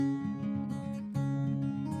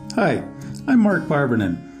Hi, I'm Mark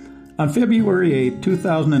Parvinen. On February 8,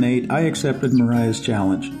 2008, I accepted Mariah's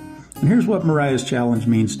Challenge. And here's what Mariah's Challenge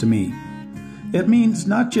means to me. It means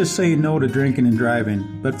not just saying no to drinking and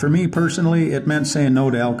driving, but for me personally, it meant saying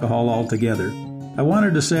no to alcohol altogether. I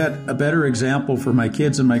wanted to set a better example for my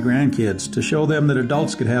kids and my grandkids to show them that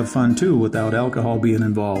adults could have fun too without alcohol being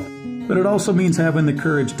involved. But it also means having the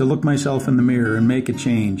courage to look myself in the mirror and make a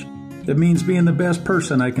change. It means being the best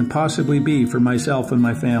person I can possibly be for myself and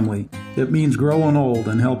my family. It means growing old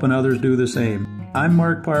and helping others do the same. I'm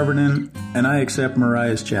Mark Parvinen, and I accept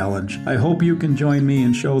Mariah's Challenge. I hope you can join me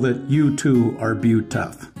and show that you too are Butte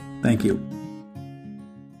tough. Thank you.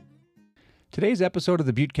 Today's episode of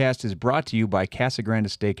the Buttecast is brought to you by Casa Grande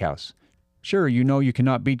Steakhouse. Sure, you know you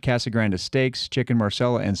cannot beat Casa Grande steaks, chicken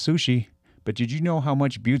marsala, and sushi, but did you know how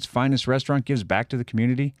much Butte's finest restaurant gives back to the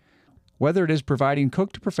community? Whether it is providing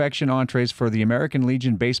cooked-to-perfection entrees for the American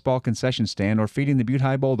Legion baseball concession stand or feeding the Butte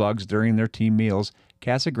High Bulldogs during their team meals,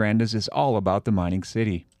 Casa Grande's is all about the mining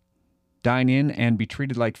city. Dine in and be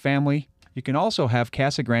treated like family. You can also have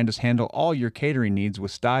Casa Grande's handle all your catering needs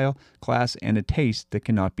with style, class, and a taste that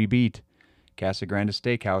cannot be beat. Casa Grande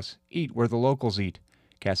Steakhouse, eat where the locals eat.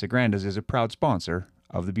 Casa Grande's is a proud sponsor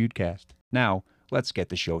of the Buttecast. Now, let's get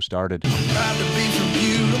the show started. Proud to be from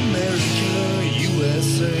Butte, America,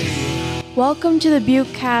 USA. Welcome to the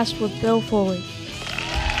Buttecast with Bill Foley.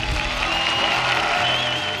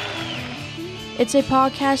 It's a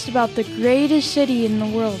podcast about the greatest city in the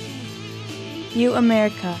world, Butte,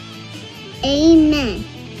 America. Amen.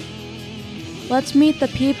 Let's meet the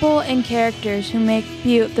people and characters who make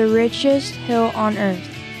Butte the richest hill on earth.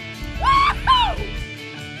 Woo-hoo!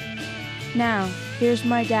 Now, here's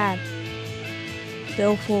my dad,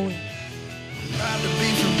 Bill Foley. Proud to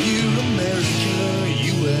be from Butte,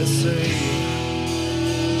 America, USA.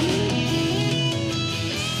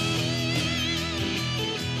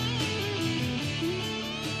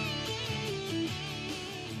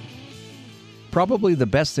 Probably the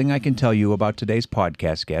best thing I can tell you about today's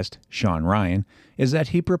podcast guest, Sean Ryan, is that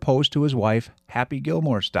he proposed to his wife Happy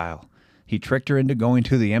Gilmore style. He tricked her into going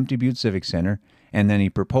to the empty Butte Civic Center, and then he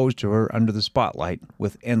proposed to her under the spotlight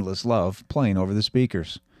with Endless Love playing over the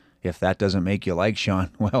speakers. If that doesn't make you like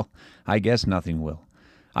Sean, well, I guess nothing will.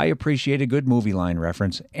 I appreciate a good movie line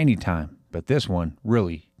reference anytime, but this one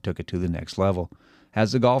really took it to the next level.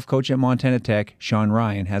 As the golf coach at Montana Tech, Sean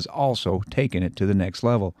Ryan has also taken it to the next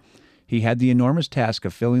level. He had the enormous task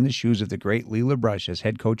of filling the shoes of the great Lee LaBrush as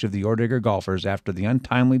head coach of the Orediger Golfers after the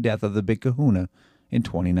untimely death of the Big Kahuna in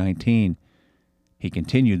 2019. He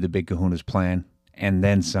continued the Big Kahuna's plan, and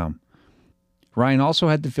then some. Ryan also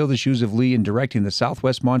had to fill the shoes of Lee in directing the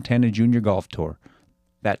Southwest Montana Junior Golf Tour.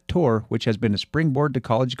 That tour, which has been a springboard to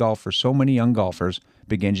college golf for so many young golfers,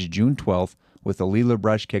 begins June 12th with the Lee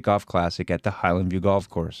LaBrush Kickoff Classic at the Highland View Golf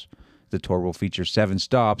Course. The tour will feature 7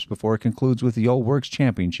 stops before it concludes with the Old Works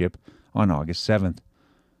Championship on August 7th.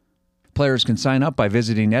 Players can sign up by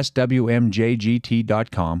visiting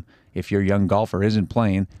swmjgt.com. If your young golfer isn't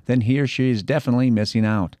playing, then he or she is definitely missing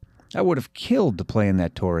out. I would have killed to play in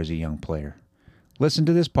that tour as a young player. Listen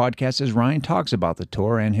to this podcast as Ryan talks about the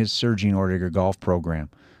tour and his surging Orediger golf program.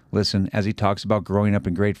 Listen as he talks about growing up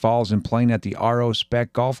in Great Falls and playing at the RO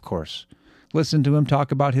Spec Golf Course. Listen to him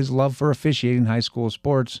talk about his love for officiating high school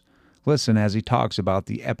sports. Listen as he talks about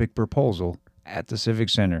the epic proposal at the Civic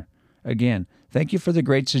Center. Again, thank you for the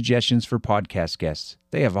great suggestions for podcast guests.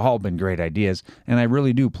 They have all been great ideas, and I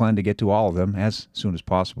really do plan to get to all of them as soon as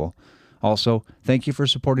possible. Also, thank you for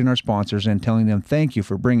supporting our sponsors and telling them thank you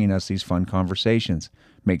for bringing us these fun conversations.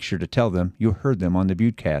 Make sure to tell them you heard them on the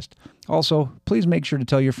Buttecast. Also, please make sure to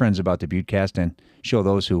tell your friends about the Buttecast and show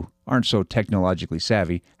those who aren't so technologically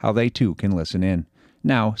savvy how they too can listen in.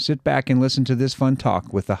 Now, sit back and listen to this fun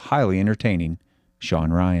talk with the highly entertaining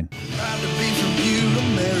Sean Ryan. Proud to be from Butte,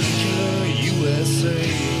 America,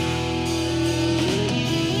 USA.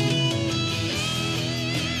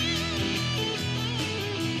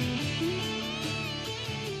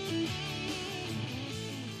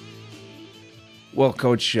 Well,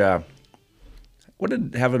 Coach, what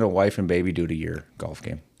did having a wife and baby do to your golf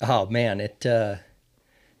game? Oh man, it threw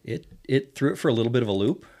it for a little bit of a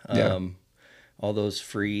loop. All those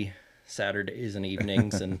free Saturdays and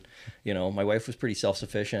evenings, and my wife was pretty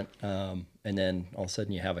self-sufficient. And then all of a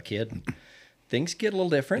sudden you have a kid, things get a little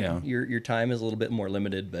different. Yeah. Your time is a little bit more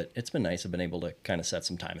limited, but it's been nice. I've been able to kind of set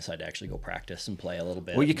some time aside to actually go practice and play a little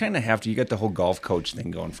bit. Well, you kind of have to. You got the whole golf coach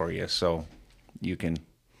thing going for you, so you can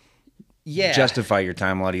justify your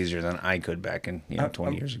time a lot easier than I could back in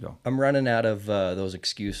 20 years ago. I'm running out of those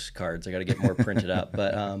excuse cards. I got to get more printed up,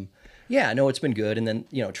 but it's been good. And then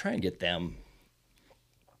try and get them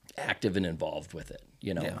active and involved with it,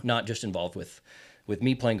 not just involved with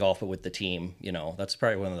me playing golf, but with the team. That's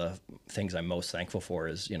probably one of the things I'm most thankful for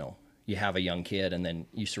is, you have a young kid and then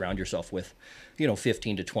you surround yourself with,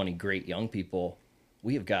 15 to 20 great young people.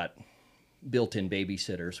 We have got built-in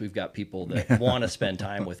babysitters. We've got people that want to spend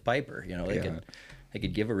time with Piper. They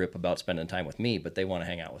could give a rip about spending time with me, but they want to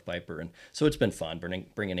hang out with Piper. And so it's been fun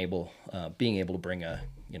being able to bring a,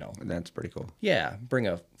 That's pretty cool. Yeah, bring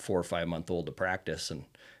a 4 or 5 month old to practice and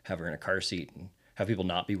have her in a car seat and have people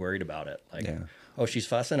not be worried about it. Like, oh, she's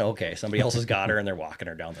fussing? Okay, somebody else has got her and they're walking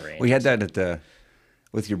her down the range. We had that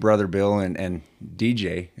with your brother Bill and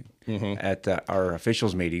DJ at our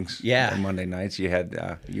officials meetings. Yeah, on Monday nights. You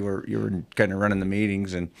had you were kind of running the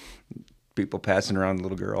meetings and people passing around the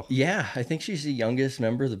little girl. Yeah, I think she's the youngest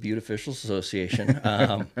member of the Butte Officials Association.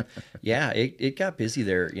 It got busy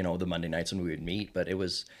there, the Monday nights when we would meet, but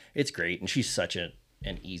it's great, and she's such an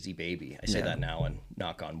easy baby. I say that now and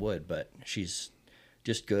knock on wood, but she's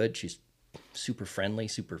just good. She's super friendly,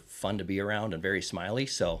 super fun to be around, and very smiley.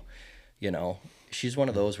 So, she's one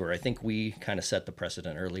of those where I think we kind of set the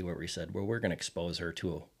precedent early where we said, well, we're going to expose her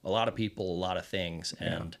to a lot of people, a lot of things.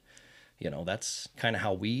 And, that's kind of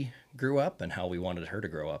how we grew up and how we wanted her to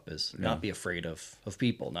grow up is not be afraid of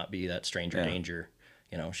people, not be that stranger danger.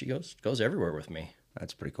 She goes everywhere with me.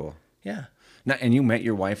 That's pretty cool. Yeah. Now, and you met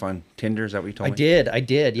your wife on Tinder, is that what you told me? I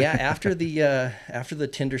did. Yeah. After the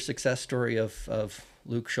Tinder success story of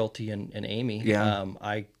Luke Schulte and Amy,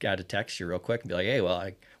 I got to text you real quick and be like, hey,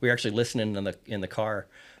 well, we were actually listening in the car,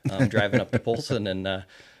 driving up to Polson, and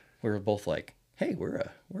we were both like, hey, we're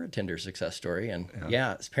a Tinder success story. And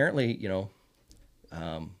apparently,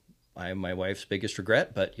 I'm my wife's biggest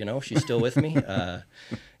regret, but she's still with me.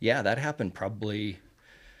 That happened probably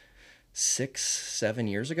 6-7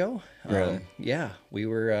 years ago. Really? We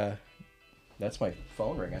were, that's my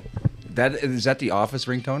phone ringing. Is that the office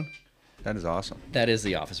ringtone? That is awesome. That is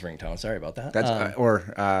the office ringtone. Sorry about that. That's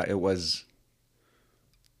it was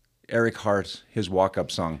Eric Hart, his walk-up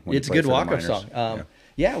song. It's a good walk-up song.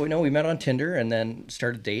 We met on Tinder and then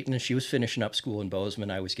started dating, and she was finishing up school in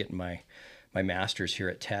Bozeman. I was getting my master's here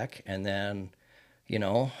at Tech, and then,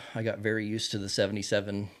 I got very used to the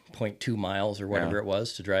 77.2 miles or whatever it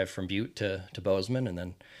was to drive from Butte to Bozeman, and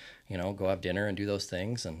then, go have dinner and do those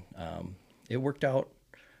things, and it worked out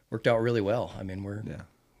really well. I mean,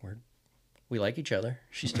 we like each other.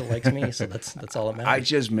 She still likes me, so that's all that matters. I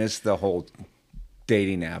just miss the whole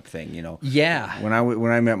dating app thing, Yeah.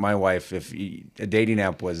 When I met my wife, a dating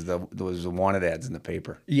app was the wanted ads in the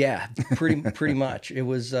paper. Yeah, pretty much. It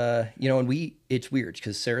was and it's weird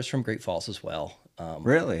because Sarah's from Great Falls as well.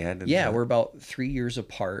 Really? We're about 3 years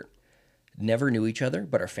apart. Never knew each other,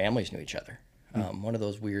 but our families knew each other. One of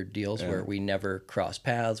those weird deals where we never crossed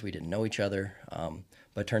paths. We didn't know each other.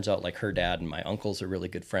 But it turns out like her dad and my uncles are really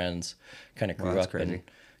good friends. Kind of grew up crazy.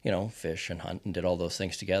 and fish and hunt and did all those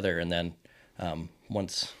things together. And then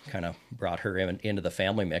once kind of brought her into the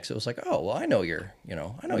family mix, it was like, oh, well, I know your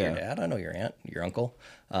dad, I know your aunt, your uncle.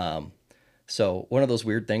 So one of those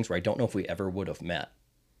weird things where I don't know if we ever would have met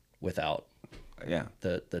without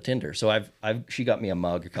the Tinder. So she got me a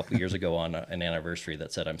mug a couple years ago on an anniversary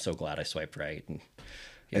that said, I'm so glad I swiped right. And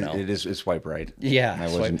it's swipe right. Yeah.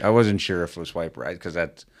 I wasn't sure if it was swipe right because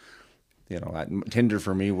that Tinder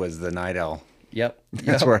for me was the night owl. Yep.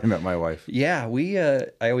 That's where I met my wife. Yeah.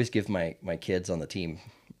 I always give my kids on the team,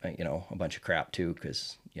 a bunch of crap too.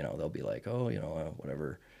 Cause they'll be like, oh,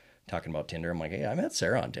 whatever, talking about Tinder. I'm like, hey, I met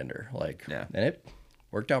Sarah on Tinder. And it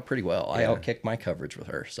worked out pretty well. I outkicked my coverage with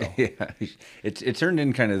her. So it turned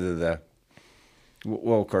in kind of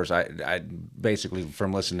well, of course I basically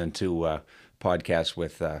from listening to podcasts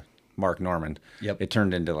with Mark Norman, it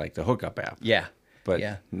turned into like the hookup app. Yeah.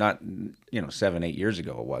 But not 7-8 years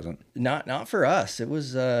ago it wasn't. Not for us. It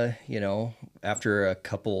was after a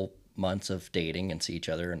couple months of dating and see each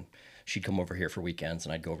other, and she'd come over here for weekends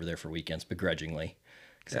and I'd go over there for weekends begrudgingly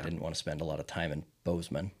because I didn't want to spend a lot of time in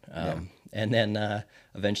Bozeman. And then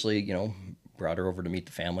eventually brought her over to meet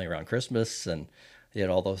the family around Christmas and did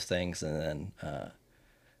all those things, and then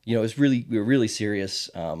it was we were really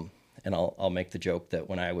serious. And I'll make the joke that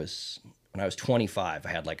when I was 25, I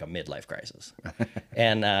had like a midlife crisis.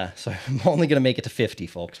 And so I'm only going to make it to 50,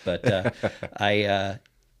 folks. But I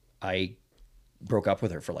broke up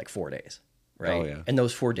with her for like 4 days. Right. Oh, yeah. And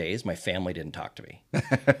those 4 days, my family didn't talk to me.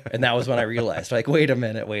 And that was when I realized, like, wait a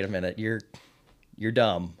minute. You're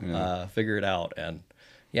dumb. Figure it out. And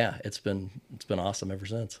it's been awesome ever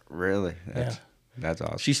since. Really? That's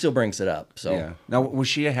awesome. She still brings it up. So yeah. Now, was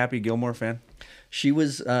she a Happy Gilmore fan? She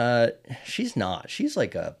was, she's not. She's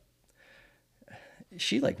like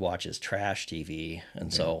she like watches trash TV,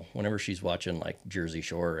 and so whenever she's watching like Jersey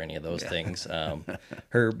Shore or any of those things,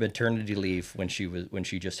 her maternity leave when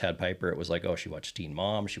she just had Piper, it was like, oh, she watched Teen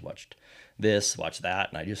Mom, she watched this, watched that,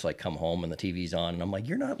 and I just like come home and the TV's on, and I'm like,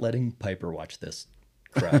 you're not letting Piper watch this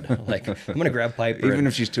crud. Like, I'm gonna grab Piper, Even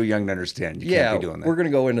if she's too young to understand, you can't be doing that. We're gonna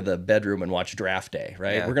go into the bedroom and watch Draft Day,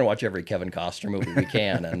 right? Yeah. We're gonna watch every Kevin Costner movie we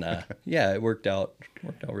can, and it worked out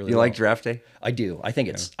really. You well. like Draft Day? I do. I think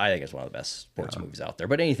it's one of the best sports movies out there.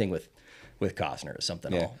 But anything with Costner is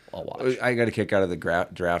something I'll watch. I got a kick out of the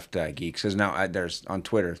draft geeks because now there's on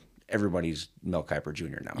Twitter, everybody's Mel Kiper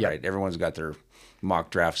Jr. now, Yep. right? Everyone's got their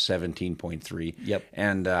mock draft 17.3. Yep.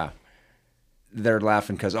 And they're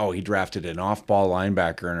laughing because, he drafted an off-ball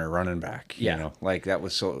linebacker and a running back. Yeah. You know, like that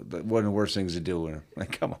was one of the worst things to do. And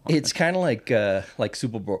like, come on. It's kind of like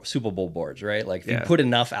Super Bowl boards, right? Like if you Yeah. put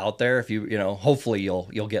enough out there, if you hopefully you'll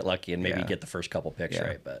get lucky and maybe get the first couple picks Yeah.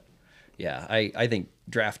 right. But yeah, I think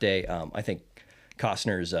Draft Day. I think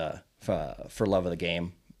Costner's for Love of the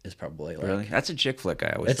Game is probably like, Really? That's a chick flick,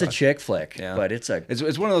 I always It's thought. a chick flick, Yeah. but it's a It's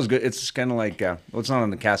one of those good. It's kind of like it's not on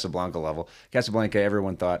the Casablanca level. Casablanca,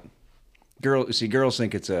 everyone thought girls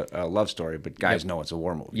think it's a love story, but guys know it's a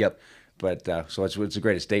war movie. Yep. But so it's the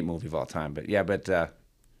greatest date movie of all time. But yeah,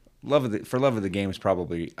 Love of the Game is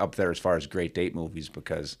probably up there as far as great date movies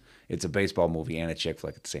because it's a baseball movie and a chick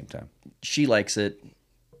flick at the same time. she likes it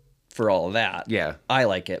for all of that. Yeah. I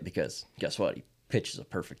like it because guess what? He pitches a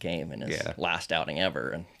perfect game in his Yeah. last outing ever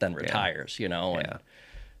and then retires, and, Yeah.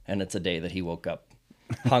 and it's a day that he woke up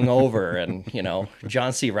hungover and,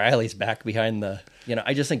 John C. Reilly's back behind the,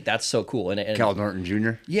 I just think that's so cool. And Cal Norton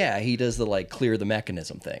Jr. yeah, he does the like clear the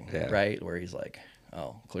mechanism thing, Yeah. right? Where he's like,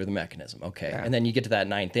 oh, clear the mechanism. Okay. Yeah. And then you get to that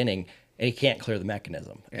ninth inning and he can't clear the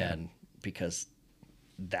mechanism. And because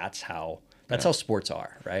that's how sports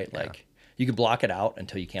are, right? Like you can block it out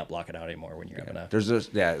until you can't block it out anymore when you're having a, There's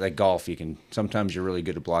this, like golf. You can sometimes you're really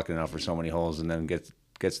good at blocking it out for so many holes, and then gets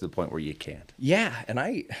to the point where you can't. yeah. And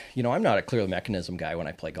I'm not a clear the mechanism guy when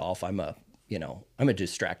I play golf. I'm a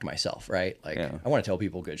distract myself, right? Like Yeah. I want to tell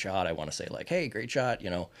people good shot. I want to say like, hey, great shot,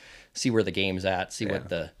 see where the game's at, see what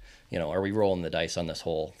the, are we rolling the dice on this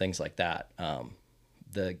hole, things like that.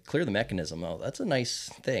 The clear the mechanism, that's a nice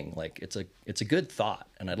thing. Like it's a good thought,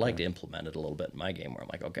 and I'd like to implement it a little bit in my game where I'm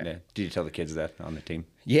like, okay, Yeah. Did you tell the kids that on the team?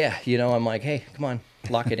 yeah, I'm like, hey, come on,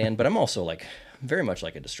 lock it in. But I'm also like very much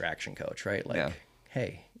like a distraction coach, right? Like, Yeah.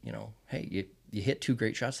 hey, you hit two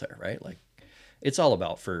great shots there, right? Like it's all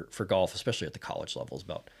about for golf, especially at the college level, is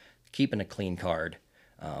about keeping a clean card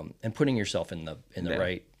and putting yourself in the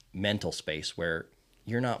right mental space where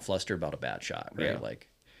you're not flustered about a bad shot, right? Yeah. Like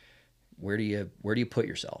where do you put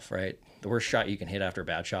yourself, right? The worst shot you can hit after a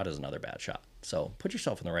bad shot is another bad shot. So put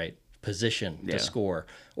yourself in the right position Yeah. to score,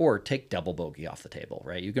 or take double bogey off the table,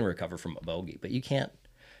 right? You can recover from a bogey, but you can't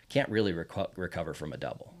really recover from a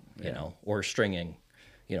double, or stringing,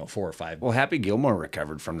 4 or 5. Well, Happy Gilmore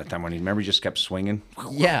recovered from the time when he just kept swinging.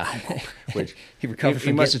 Yeah, Which he recovered he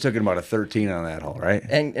from must have taken about a 13 on that hole, right?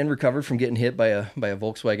 and recovered from getting hit by a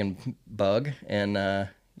Volkswagen Bug, and I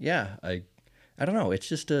don't know. It's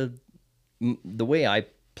just the way I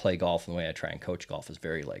play golf and the way I try and coach golf is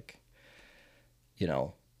very like,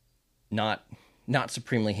 not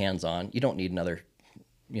supremely hands on. You don't need another,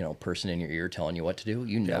 person in your ear telling you what to do.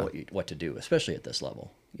 You know what to do, especially at this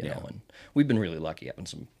level. And we've been really lucky having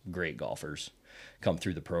some great golfers come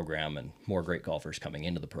through the program and more great golfers coming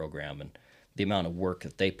into the program, and the amount of work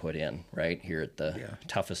that they put in right here at the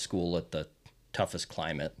toughest school at the toughest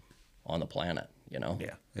climate on the planet,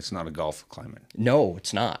 Yeah, it's not a golf climate. No,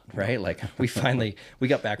 it's not, right? Like we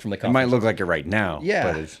got back from the It conference. might look like it right now,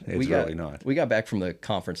 yeah, but it's we got, really not. We got back from the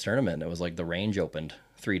conference tournament, and it was like the range opened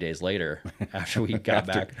 3 days later after we got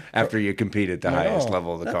back. After you compete at the highest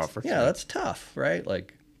level of the That's- conference. Yeah, that's tough, right?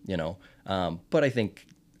 Like, but I think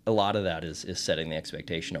a lot of that is setting the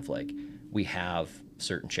expectation of like, we have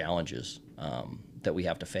certain challenges that we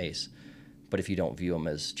have to face, but if you don't view them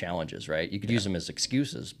as challenges, right, you could use them as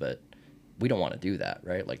excuses, but we don't want to do that,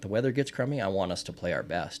 right? Like the weather gets crummy, I want us to play our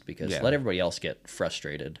best, because let everybody else get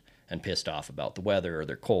frustrated and pissed off about the weather, or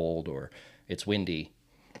they're cold, or it's windy.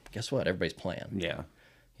 Guess what? Everybody's playing. Yeah.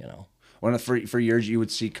 Well, For years, you would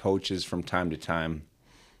see coaches from time to time,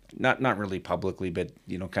 not really publicly, but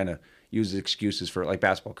kind of use excuses for, like,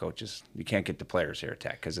 basketball coaches. You can't get the players here at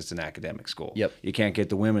Tech because it's an academic school. Yep. You can't get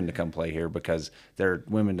the women to come play here because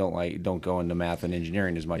women don't go into math and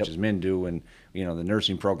engineering as much as men do, and the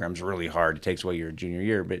nursing program's really hard. It takes away your junior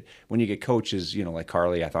year. But when you get coaches, like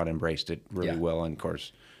Carly, I thought embraced it really well, and of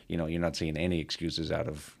course, you're not seeing any excuses out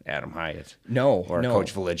of Adam Hyatt. No, Or no.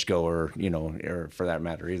 Coach Velichko, or for that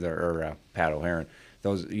matter either, or Pat O'Heron.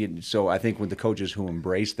 So I think with the coaches who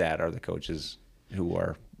embrace that are the coaches who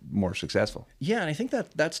are more successful. Yeah, and I think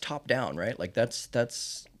that's top down, right? Like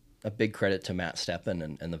that's a big credit to Matt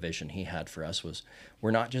Steppen and the vision he had for us was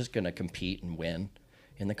we're not just going to compete and win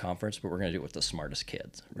in the conference, but we're going to do it with the smartest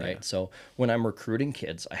kids, right? Yeah. So when I'm recruiting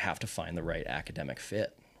kids, I have to find the right academic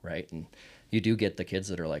fit, right? And you do get the kids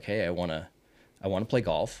that are like, hey, I want to play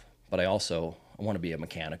golf, but I want to be a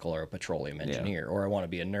mechanical or a petroleum engineer, or I want to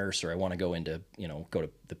be a nurse, or I want to go into, go to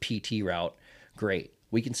the PT route. Great.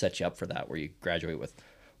 We can set you up for that where you graduate with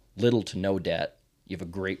little to no debt. You have a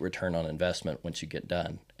great return on investment once you get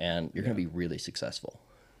done, and you're going to be really successful.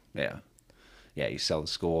 Yeah. Yeah, you sell the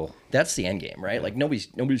school. That's the end game, right? Yeah. Like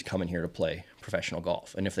nobody's coming here to play professional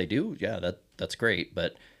golf. And if they do, yeah, that's great.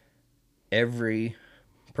 But every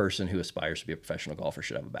person who aspires to be a professional golfer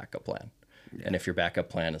should have a backup plan. Yeah. And if your backup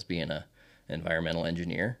plan is being an environmental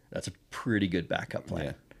engineer, that's a pretty good backup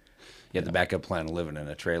plan. Yeah, the backup plan of living in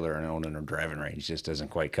a trailer and owning a driving range just doesn't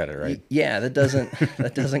quite cut it, right? Yeah, that doesn't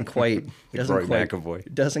quite Roy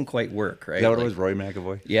McAvoy. Doesn't quite work, right? Is that what it was, Roy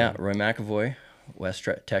McAvoy? Yeah, Roy McAvoy, West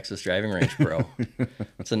Texas Driving Range Pro.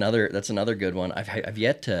 That's another good one. I've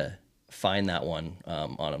yet to find that one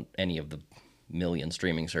on any of the million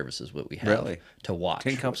streaming services that we have to watch.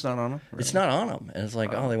 Tin Cup's not on them? Really? It's not on them, and it's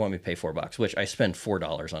like, they want me to pay $4, which I spend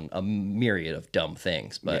 $4 on a myriad of dumb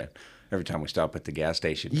things, but. Yeah. Every time we stop at the gas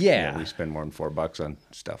station, we spend more than $4 on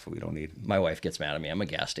stuff we don't need. My wife gets mad at me. I'm a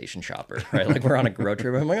gas station shopper, right? Like we're on a road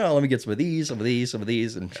trip. I'm like, let me get some of these, some of these, some of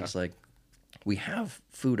these. And she's like, we have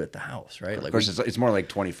food at the house, right? Like, of course, it's more like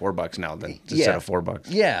 $24 now than instead of $4.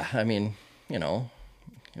 Yeah. I mean,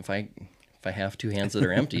 if I have two hands that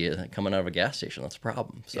are empty coming out of a gas station, that's a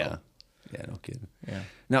problem. So. Yeah, no kidding. Yeah.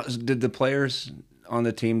 Now, did the players on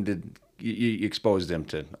the team, you exposed them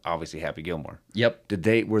to obviously Happy Gilmore? Yep.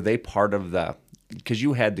 Were they part of because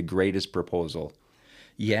you had the greatest proposal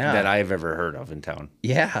that I've ever heard of in town.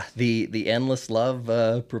 Yeah, the Endless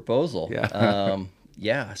Love proposal.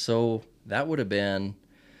 Yeah. So that would have been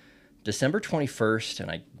December 21st,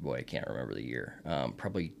 and I can't remember the year.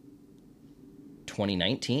 Probably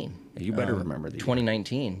 2019. You better remember the year.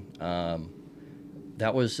 2019.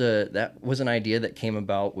 That was an idea that came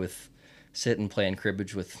about with sitting playing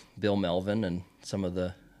cribbage with Bill Melvin and some of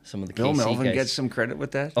the Bill KC Melvin guys. gets some credit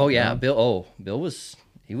with that. Oh yeah, Bill was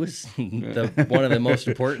one of the most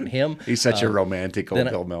important. He's such a romantic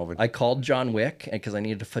Bill Melvin. I called John Wick because I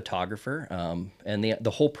needed a photographer, and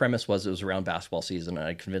the whole premise was it was around basketball season, and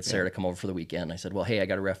I convinced Sarah to come over for the weekend. I said, well, hey, I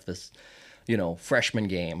got to ref this, freshman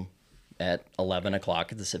game at 11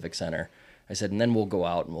 o'clock at the Civic Center. I said, and then we'll go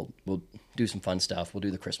out and we'll do some fun stuff. We'll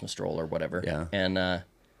do the Christmas stroll or whatever. Yeah. And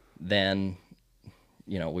then,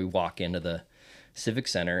 we walk into the Civic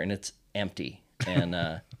Center and it's empty,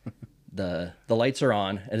 and the lights are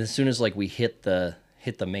on, and as soon as we hit the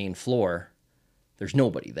main floor, there's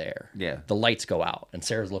nobody there. Yeah. The lights go out, and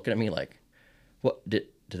Sarah's looking at me like, what did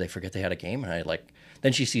they forget they had a game? And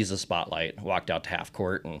then she sees the spotlight, walked out to half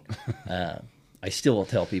court, and I still will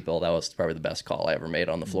tell people that was probably the best call I ever made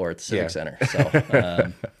on the floor at the Civic Center.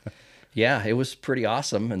 So it was pretty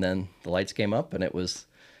awesome. And then the lights came up, and it was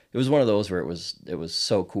one of those where it was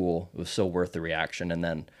so cool. It was so worth the reaction. And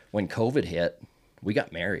then when COVID hit, we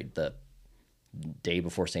got married the day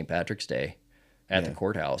before St. Patrick's Day at the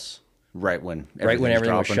courthouse. Right when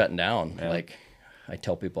everything was shutting down. Yeah. I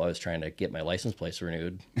tell people I was trying to get my license plates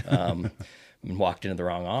renewed, and walked into the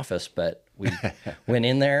wrong office, but we went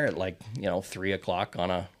in there at 3 o'clock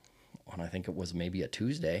on I think it was maybe a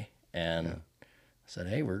Tuesday, and said,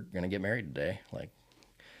 hey, we're going to get married today.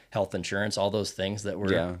 Health insurance, all those things that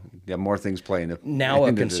were more things playing now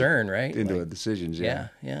a concern, right? Into decisions. Yeah.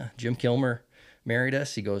 Jim Kilmer married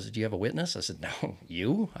us. He goes, do you have a witness? I said, no.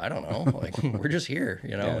 You? I don't know. We're just here,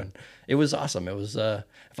 And it was awesome. It was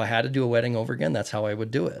if I had to do a wedding over again, that's how I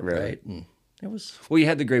would do it, right? And it was you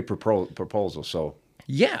had the great proposal, so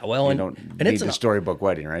and don't need the storybook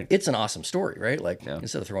wedding, right? It's an awesome story, right?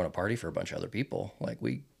 Instead of throwing a party for a bunch of other people,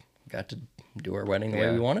 we got to do our wedding the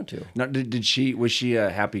way we wanted to. Now, was she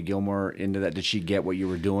Happy Gilmore into that? Did she get what you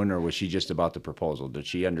were doing, or was she just about the proposal? Did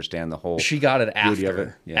she understand the whole? She got it after. Of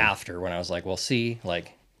it? Yeah. After, when I was like, well, see,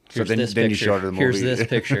 here's this picture. You showed her the movie. Here's this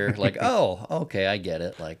picture. Oh, okay, I get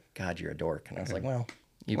it. God, you're a dork. And I was like, well.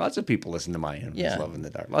 Lots of people listen to my Endless Love in the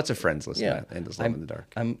Dark. Lots of friends listen to Endless Love in the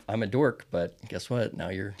Dark. I'm a dork, but guess what? Now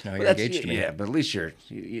you're engaged to me. Yeah, but at least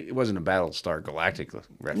it wasn't a Battlestar Galactic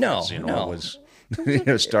reference. No, no. It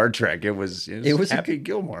was Star Trek. It was Happy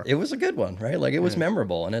Gilmore. It was a good one, right? It was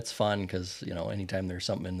memorable, and it's fun because anytime there's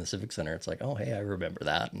something in the Civic Center, it's like, oh, hey, I remember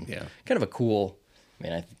that, and kind of a cool I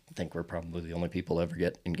mean, I think we're probably the only people to ever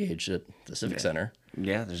get engaged at the Civic Center.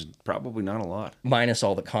 Yeah, there's probably not a lot. Minus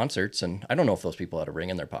all the concerts, and I don't know if those people had a ring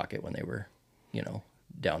in their pocket when they were,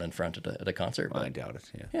 down in front at a concert. But I doubt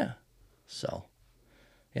it. Yeah. yeah, so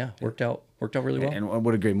yeah, worked out really well. And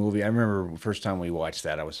what a great movie! I remember the first time we watched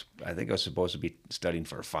that. I think I was supposed to be studying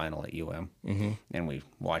for a final at UM, and we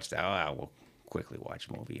watched that. Oh, we'll quickly watch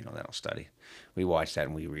a movie, then I'll study. We watched that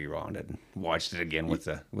and we rewound it and watched it again with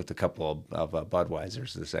a couple of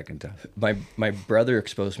Budweisers the second time. My brother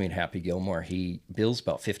exposed me to Happy Gilmore. Bill's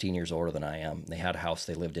about 15 years older than I am. They had a house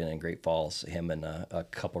they lived in Great Falls. Him and a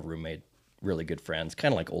couple roommate, really good friends,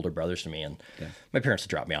 kind of like older brothers to me. And my parents would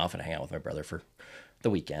drop me off and hang out with my brother for the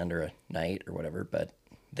weekend or a night or whatever. But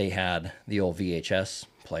they had the old VHS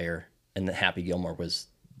player, and the Happy Gilmore was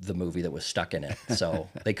the movie that was stuck in it. So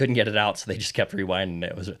they couldn't get it out, so they just kept rewinding it.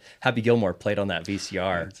 It was Happy Gilmore played on that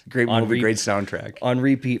VCR. Great movie, great soundtrack. On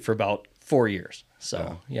repeat for about 4 years.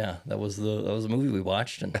 So that was the movie we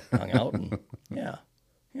watched and hung out, and yeah.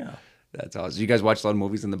 That's awesome. You guys watch a lot of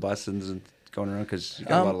movies in the bus and going around, because you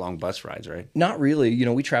got a lot of long bus rides, right? Not really.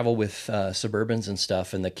 We travel with Suburbans and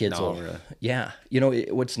stuff, and the kids Really? Yeah.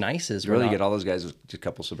 What's nice is You get all those guys with just a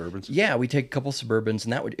couple Suburbans? Yeah, we take a couple Suburbans,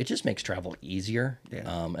 and it just makes travel easier, and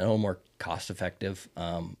a little more cost effective.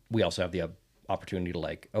 We also have the opportunity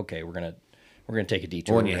to okay, we're gonna take a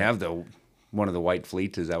detour. When you have one of the white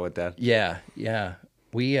fleets, is that what that? Yeah.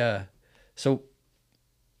 We so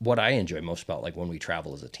what I enjoy most about when we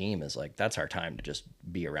travel as a team is that's our time to just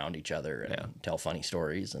be around each other and tell funny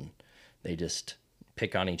stories, and they just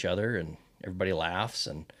pick on each other and everybody laughs,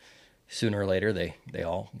 and sooner or later they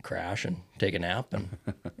all crash and take a nap, and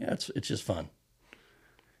it's just fun.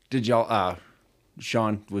 Did y'all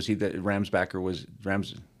Sean, was he the Ramsbacher? Was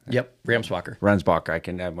Rams? Yep, Ramsbacher.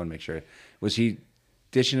 Ramsbacher. I want to make sure. Was he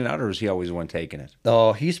dishing it out, or was he always the one taking it?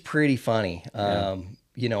 Oh, he's pretty funny.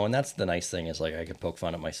 And that's the nice thing is I can poke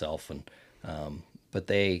fun at myself, and but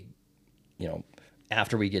they,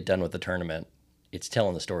 after we get done with the tournament, it's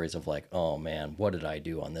telling the stories of oh man, what did I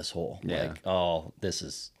do on this hole? Yeah. This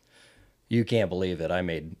is, you can't believe it. I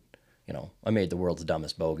made the world's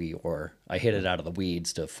dumbest bogey, or I hit it out of the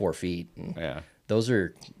weeds to 4 feet. And those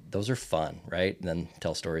are fun, right? And then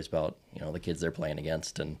tell stories about the kids they're playing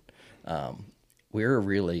against, and we're a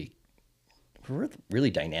really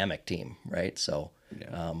dynamic team, right? So.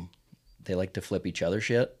 They like to flip each other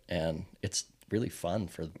shit, and it's really fun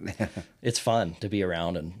it's fun to be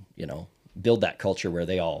around and, build that culture where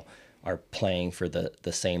they all are playing for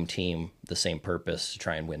the same team, the same purpose to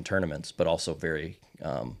try and win tournaments, but also very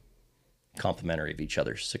complimentary of each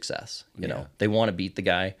other's success. They want to beat the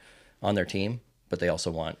guy on their team, but they also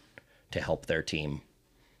want to help their team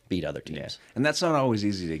beat other teams. Yeah. And that's not always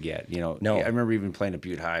easy to get, No. I remember even playing at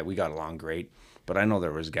Butte High, we got along great, but I know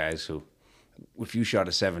there was guys who, if you shot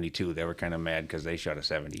a 72, they were kind of mad because they shot a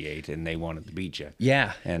 78 and they wanted to beat you.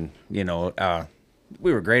 Yeah. And,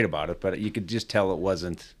 we were great about it, but you could just tell it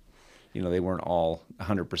wasn't, they weren't all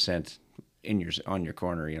 100% on your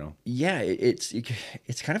corner, Yeah, it's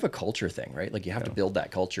kind of a culture thing, right? You have to build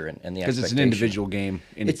that culture and the because it's an individual game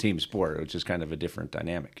in a team sport, which is kind of a different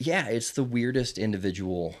dynamic. Yeah, it's the weirdest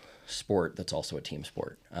individual sport that's also a team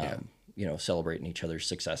sport. Celebrating each other's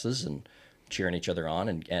successes and cheering each other on,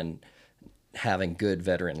 and having good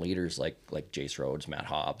veteran leaders like Jace Rhodes, Matt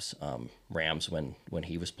Hobbs, Rams when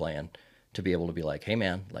he was playing, to be able to be hey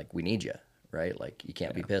man, we need you, right? You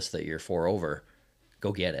can't be pissed that you're 4 over,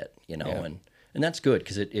 go get it, and that's good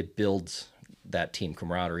because it builds that team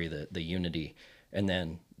camaraderie, the unity, and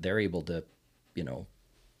then they're able to,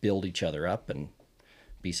 build each other up and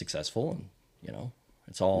be successful, and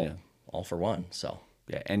it's all for one. So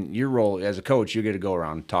yeah, and your role as a coach, you get to go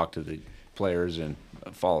around and talk to the players and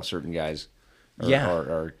follow certain guys.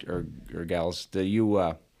 Or gals. Do you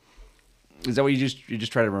is that what you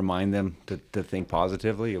just try to remind them to think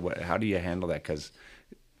positively? How do you handle that? Because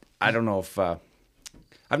I don't know if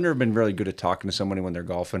I've never been really good at talking to somebody when they're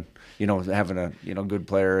golfing. Having a good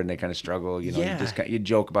player and they kind of struggle. You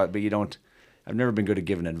joke about it, but you don't. I've never been good at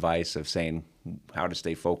giving advice of saying how to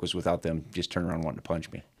stay focused without them just turning around wanting to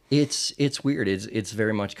punch me. It's weird. It's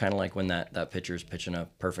very much kind of like when that pitcher's pitching a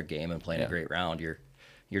perfect game and playing a great round.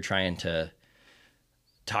 You're trying to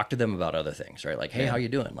talk to them about other things, right? Hey, how you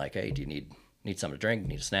doing? Hey, do you need something to drink?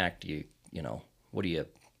 Need a snack? Do you what do you?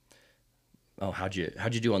 Oh, how'd you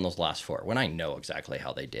do on those last 4? When I know exactly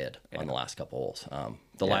how they did on the last couple holes.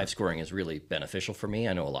 The live scoring is really beneficial for me.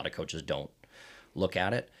 I know a lot of coaches don't look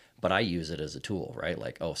at it, but I use it as a tool, right?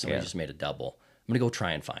 Somebody just made a double. I'm going to go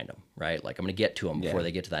try and find them, right? I'm going to get to them before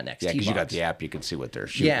they get to that next tee box. Yeah, because you got the app, you can see what they're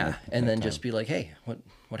shooting. Yeah, and then just be hey,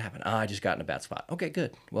 what happened? I just got in a bad spot. Okay,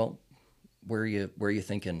 good. Well, where are you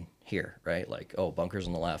thinking here, right? Like, oh, bunkers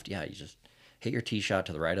on the left. Yeah, you just hit your tee shot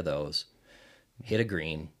to the right of those, hit a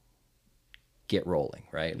green, get rolling,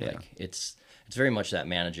 right? Yeah. Like it's very much that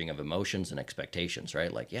managing of emotions and expectations,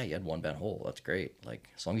 right? Like, yeah, you had one bad hole. That's great. Like,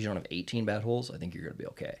 as long as you don't have 18 bad holes, I think you're going to be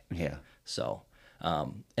okay. Yeah. So,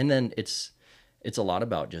 and then it's a lot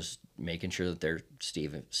about just making sure that they're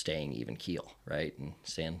staying even keel, right? And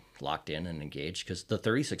staying locked in and engaged, because the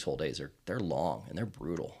 36-hole days they're long and they're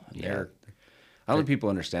brutal. And I don't think people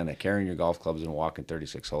understand that carrying your golf clubs and walking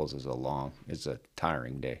 36 holes is it's a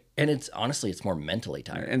tiring day. And it's more mentally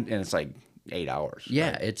tiring. And it's like 8 hours.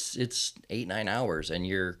 Yeah, right? it's 8-9 hours, and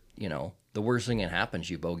you're, the worst thing that happens,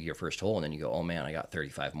 you bogey your first hole, and then you go, oh man, I got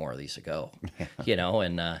 35 more of these to go,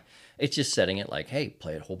 and it's just setting it like, hey,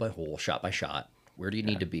 play it hole by hole, shot by shot. Where do you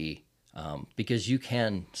need to be? Because you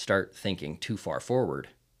can start thinking too far forward,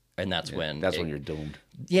 and that's when you're doomed.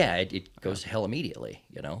 Yeah, it goes to hell immediately,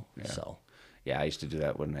 So Yeah, I used to do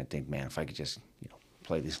that when I think, man, if I could just,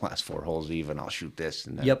 play these last 4 holes even, I'll shoot this.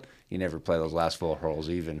 And then you never play those last 4 holes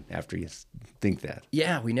even after you think that.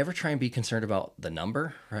 Yeah, we never try and be concerned about the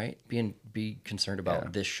number, right? Be concerned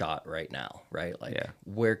about this shot right now, right? Like,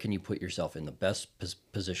 where can you put yourself in the best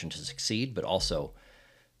position to succeed, but also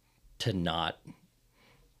to not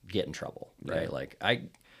get in trouble, right? Like,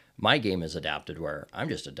 my game is adapted where I'm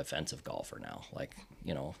just a defensive golfer now. Like,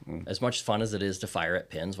 as much fun as it is to fire at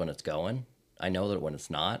pins when it's going, I know that when it's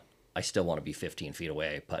not, I still want to be 15 feet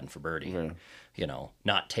away putting for birdie,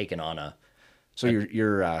 not taking on a. So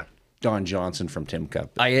you're Don Johnson from Tim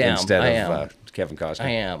Cup. I am. Instead of Kevin Costner. I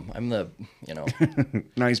am. I'm the,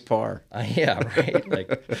 Nice par. Yeah, right.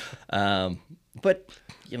 Like, but,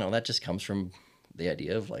 that just comes from the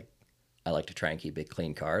idea of like, I like to try and keep a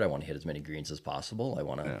clean card. I want to hit as many greens as possible. I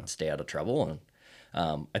want to stay out of trouble.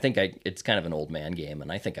 And I think it's kind of an old man game.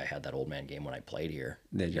 And I think I had that old man game when I played here.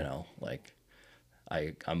 Did you? Like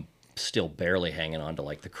I'm still barely hanging on to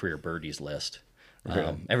like the career birdies list.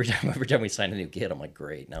 Every time we sign a new kid, I'm like,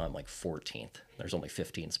 great. Now I'm like 14th. There's only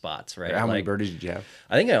 15 spots, right? How many birdies did you have?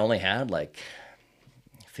 I think I only had like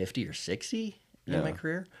 50 or 60 in my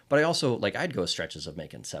career. But I also, like, I'd go stretches of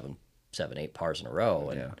making 7, 8 pars in a row.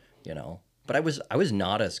 And, but I was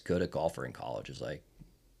not as good a golfer in college as I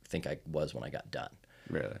think I was when I got done.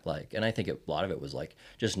 Really? Like, and I think a lot of it was like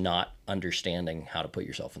just not understanding how to put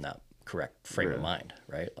yourself in that correct frame of mind,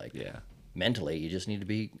 right? Like, mentally, you just need to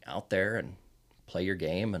be out there and play your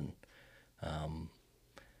game, and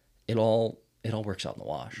it all works out in the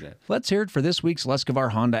wash. Yeah. Let's hear it for this week's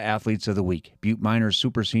Lescavar Honda Athletes of the Week. Butte Miners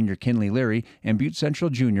Super Senior Kinley Leary and Butte Central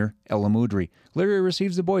Junior Ella Moudry. Leary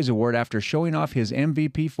receives the Boys Award after showing off his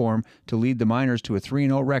MVP form to lead the Miners to a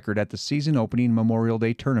 3-0 record at the season-opening Memorial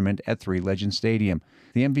Day tournament at Three Legends Stadium.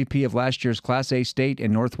 The MVP of last year's Class A State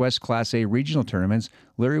and Northwest Class A regional tournaments,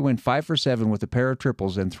 Leary went 5 for 7 with a pair of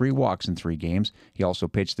triples and 3 walks in 3 games. He also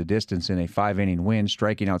pitched the distance in a 5-inning win,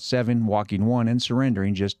 striking out 7, walking 1, and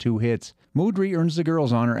surrendering just 2 hits. Moudry earns the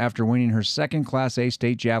girls' honor after winning her second Class A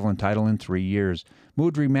State javelin title in 3 years.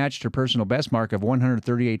 Moudry matched her personal best mark of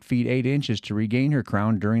 138 feet 8 inches to regain her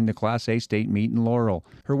crown during the Class A State meet in Laurel.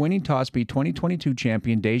 Her winning toss beat 2022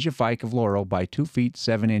 champion Deja Fike of Laurel by 2 feet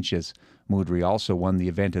 7 inches. Moudry also won the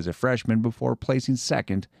event as a freshman before placing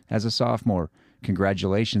second as a sophomore.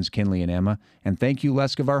 Congratulations, Kinley and Emma, and thank you,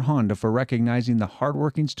 Lescavar Honda, for recognizing the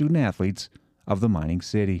hardworking student-athletes of the mining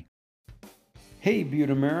city. Hey Butte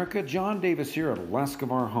America, John Davis here at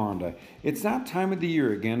Lescavar Honda. It's that time of the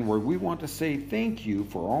year again where we want to say thank you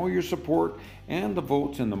for all your support and the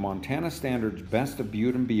votes in the Montana Standard's Best of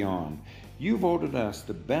Butte and Beyond. You voted us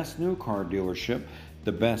the best new car dealership,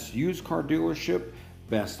 the best used car dealership,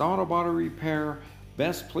 best auto body repair,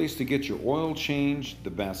 best place to get your oil changed, the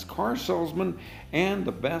best car salesman, and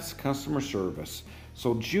the best customer service.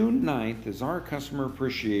 So June 9th is our Customer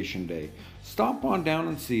Appreciation Day. Stop on down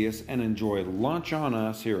and see us and enjoy lunch on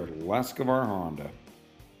us here at Lescavar Honda.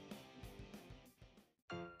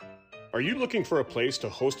 Are you looking for a place to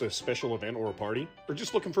host a special event or a party? Or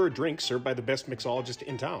just looking for a drink served by the best mixologist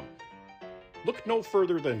in town? Look no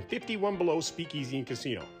further than 51 Below Speakeasy and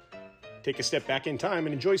Casino. Take a step back in time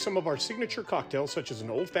and enjoy some of our signature cocktails such as an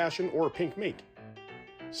old-fashioned or a pink mate.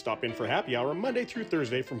 Stop in for happy hour Monday through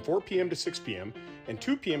Thursday from 4 p.m. to 6 p.m. and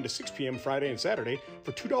 2 p.m. to 6 p.m. Friday and Saturday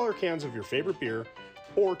for $2 cans of your favorite beer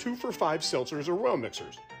or 2 for $5 seltzers or well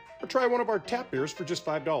mixers. Or try one of our tap beers for just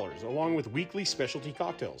 $5 along with weekly specialty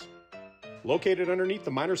cocktails. Located underneath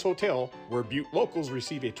the Miners Hotel, where Butte locals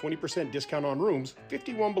receive a 20% discount on rooms,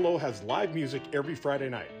 51 Below has live music every Friday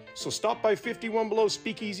night. So stop by 51 Below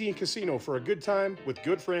Speakeasy and Casino for a good time with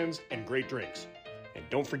good friends and great drinks. And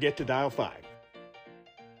don't forget to dial 5.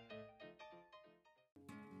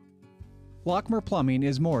 Lockmer Plumbing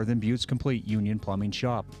is more than Butte's complete union plumbing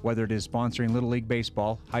shop. Whether it is sponsoring Little League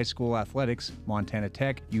Baseball, high school athletics, Montana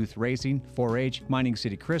Tech, youth racing, 4-H, Mining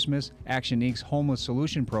City Christmas, Action Inc.'s Homeless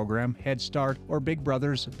Solution Program, Head Start, or Big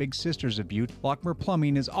Brothers, Big Sisters of Butte, Lockmer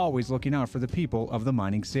Plumbing is always looking out for the people of the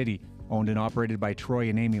mining city. Owned and operated by Troy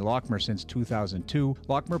and Amy Lockmer since 2002,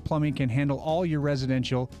 Lockmer Plumbing can handle all your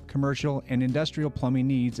residential, commercial, and industrial plumbing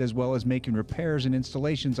needs, as well as making repairs and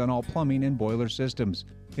installations on all plumbing and boiler systems.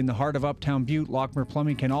 In the heart of Uptown Butte, Lockmer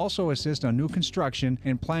Plumbing can also assist on new construction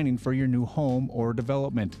and planning for your new home or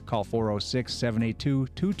development. Call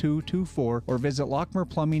 406-782-2224 or visit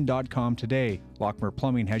lockmerplumbing.com today. Lockmer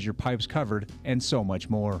Plumbing has your pipes covered and so much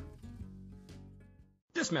more.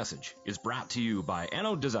 This message is brought to you by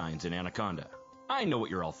Anode Designs in Anaconda. I know what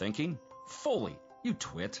you're all thinking. Foley, you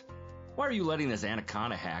twit. Why are you letting this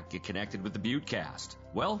Anaconda hack get connected with the Buttecast?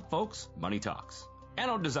 Well, folks, money talks.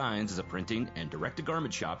 Anode Designs is a printing and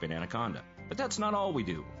direct-to-garment shop in Anaconda. But that's not all we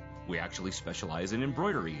do. We actually specialize in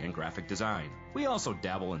embroidery and graphic design. We also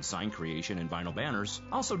dabble in sign creation and vinyl banners,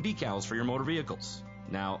 also decals for your motor vehicles.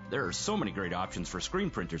 Now, there are so many great options for screen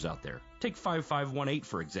printers out there. Take 5518,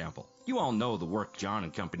 for example. You all know the work John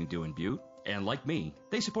and company do in Butte. And like me,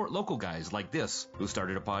 they support local guys like this who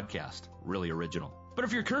started a podcast. Really original. But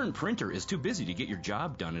if your current printer is too busy to get your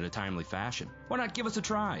job done in a timely fashion, why not give us a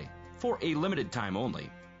try? For a limited time only,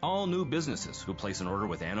 all new businesses who place an order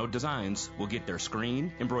with Anode Designs will get their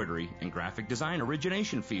screen, embroidery, and graphic design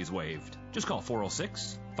origination fees waived. Just call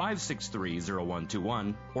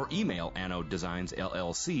 406-563-0121 or email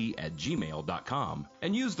anodedesignsllc@gmail.com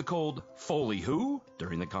and use the code FOLEYWHO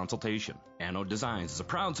during the consultation. Anode Designs is a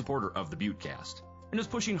proud supporter of the Buttecast and is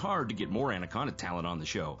pushing hard to get more Anaconda talent on the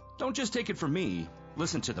show. Don't just take it from me.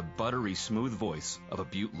 Listen to the buttery smooth voice of a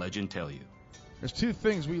Butte legend tell you. There's two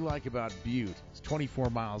things we like about Butte. It's 24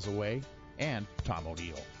 miles away, and Tom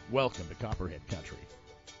O'Neill. Welcome to Copperhead Country.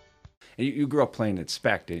 You grew up playing at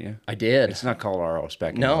Spec, didn't you? I did. It's not called RO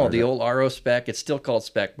Spec No, anymore, the old RO Spec. It's still called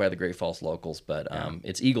Spec by the Great Falls locals, but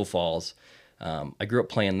it's Eagle Falls. I grew up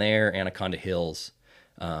playing there, Anaconda Hills.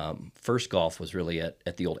 First golf was really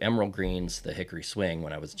at the old Emerald Greens, the Hickory Swing,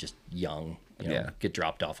 when I was just young. Get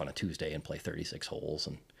dropped off on a Tuesday and play 36 holes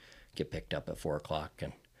and get picked up at 4 o'clock.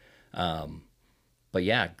 And but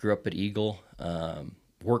yeah, grew up at Eagle,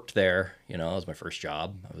 worked there, it was my first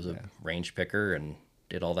job. I was a range picker and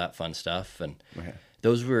did all that fun stuff. And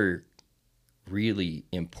those were really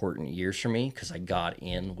important years for me because I got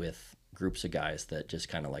in with groups of guys that just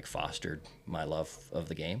kind of like fostered my love of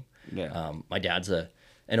the game. Yeah. My dad's an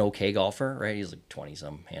okay golfer, right? He's like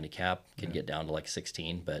 20-some handicap, can get down to like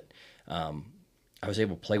 16, but I was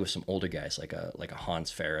able to play with some older guys like a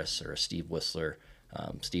Hans Ferris or a Steve Whistler,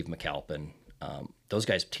 Steve McAlpin. Those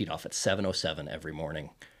guys teed off at 7:07 every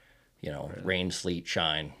morning, rain, sleet,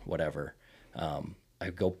 shine, whatever.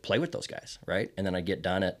 I'd go play with those guys, right? And then I'd get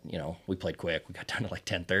done at, we played quick. We got done at like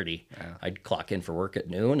 10:30. Yeah. I'd clock in for work at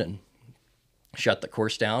noon and shut the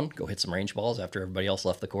course down, go hit some range balls after everybody else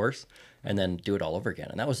left the course, and then do it all over again.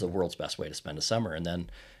 And that was the world's best way to spend a summer. And then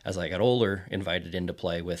as I got older, invited in to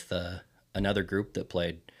play with another group that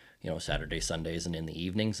played, Saturdays, Sundays, and in the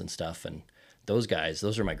evenings and stuff. And those guys,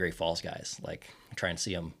 those are my Great Falls guys. Like, I try and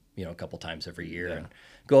see them, a couple times every year and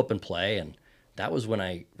go up and play. And that was when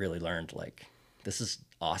I really learned, like, this is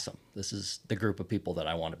awesome. This is the group of people that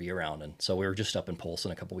I want to be around. And so we were just up in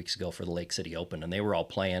Polson a couple weeks ago for the Lake City Open, and they were all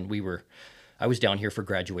playing. I was down here for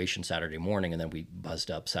graduation Saturday morning, and then we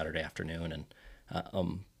buzzed up Saturday afternoon. And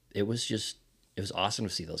it was awesome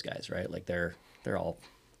to see those guys, right? Like, they're all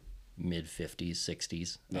mid-50s,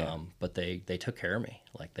 60s, but they took care of me.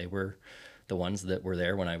 Like, they were the ones that were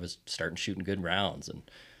there when I was starting shooting good rounds, and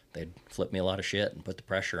they'd flip me a lot of shit and put the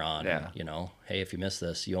pressure on. Yeah. And, hey, if you miss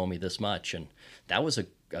this, you owe me this much. And that was a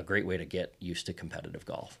great way to get used to competitive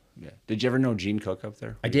golf. Yeah. Did you ever know Gene Cook up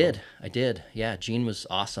there? I did. Yeah, Gene was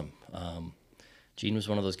awesome. Gene was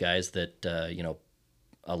one of those guys that, a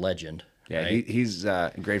legend. Yeah, right? he's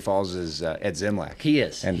in Great Falls is Ed Zimlack. He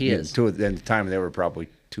is. And he is. At the time, they were probably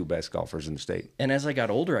two best golfers in the state. And as I got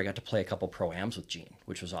older, I got to play a couple pro-ams with Gene,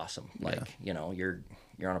 which was awesome. Like, you're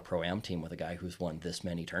on a pro-am team with a guy who's won this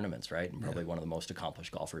many tournaments, right? And probably one of the most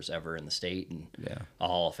accomplished golfers ever in the state, and a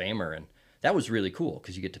Hall of Famer. And that was really cool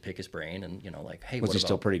because you get to pick his brain and, like, hey, was he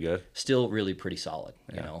still pretty good? Still really pretty solid,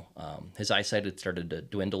 His eyesight had started to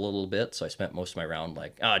dwindle a little bit, so I spent most of my round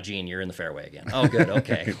like, Gene, you're in the fairway again. Oh, good,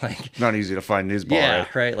 okay. Like, not easy to find his ball,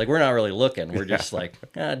 right? Like, we're not really looking. We're just like,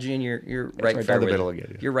 Gene, you're right fairway. The middle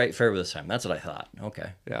again, You're right fairway this time. That's what I thought. Okay.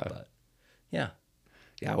 Yeah. But, yeah.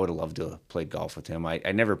 Yeah, I would have loved to have played golf with him. I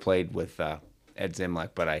never played with Ed Zimlack,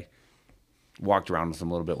 but I walked around with him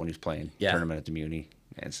a little bit when he was playing tournament at the Muni.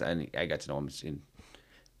 And I got to know him.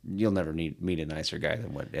 You'll never meet a nicer guy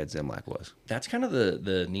than what Ed Zemlak was. That's kind of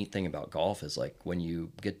the neat thing about golf is like when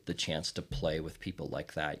you get the chance to play with people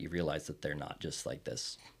like that, you realize that they're not just like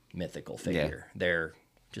this mythical figure. Yeah. They're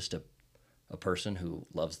just a person who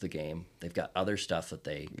loves the game. They've got other stuff that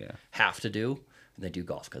they have to do, and they do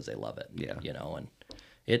golf because they love it. Yeah. You know, and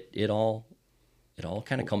it all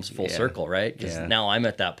kind of comes full circle, right? Because now I'm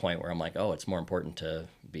at that point where I'm like, oh, it's more important to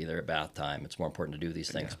be there at bath time. It's more important to do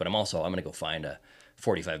these things. But I'm going to go find a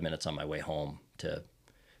 45 minutes on my way home to,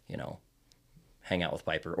 you know, hang out with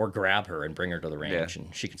Piper or grab her and bring her to the range.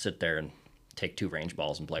 And she can sit there and take 2 range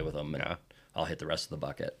balls and play with them. And I'll hit the rest of the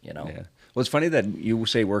bucket, you know? Yeah. Well, it's funny that you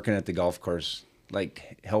say working at the golf course,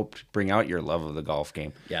 like, helped bring out your love of the golf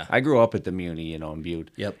game. Yeah. I grew up at the Muni, you know, in Butte.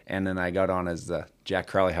 Yep. And then I got on as Jack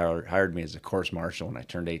Crowley hired me as a course marshal when I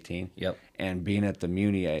turned 18. Yep. And being at the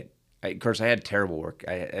Muni, I of course, I had terrible work.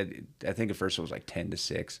 I think at first it was like 10 to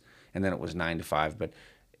 6, and then it was 9 to 5. But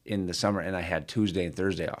in the summer, and I had Tuesday and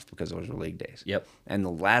Thursday off because those were league days. Yep. And the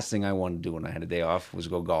last thing I wanted to do when I had a day off was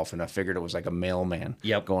go golf, and I figured it was like a mailman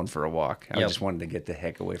going for a walk. I just wanted to get the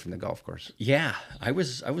heck away from the golf course. Yeah, I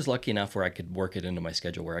was lucky enough where I could work it into my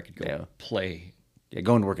schedule where I could go play. Yeah,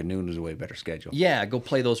 going to work at noon was a way better schedule. Yeah, go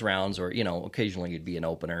play those rounds, or, you know, occasionally you'd be an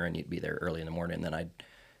opener and you'd be there early in the morning, and then I'd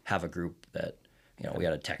have a group that, you know, we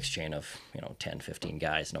had a text chain of, you know, 10, 15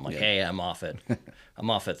 guys, and I'm like, hey, I'm off at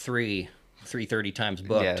 3:30 times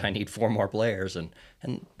booked. Yeah. I need 4 more players, and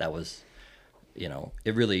that was, you know,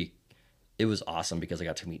 it was awesome because I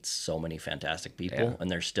got to meet so many fantastic people, and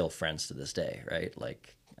they're still friends to this day, right?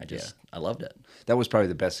 Like, I loved it. That was probably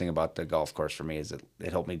the best thing about the golf course for me, is that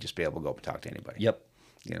it helped me just be able to go up and talk to anybody. Yep.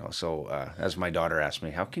 You know, so as my daughter asked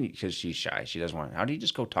me, how can you, because she's shy, she doesn't want, how do you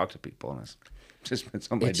just go talk to people? And it's just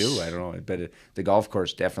something I do. I don't know. But the golf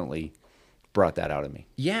course definitely brought that out of me.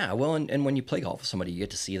 Yeah, well, and when you play golf with somebody, you get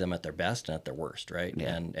to see them at their best and at their worst, right?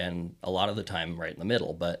 Yeah. And a lot of the time right in the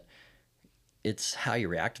middle, but it's how you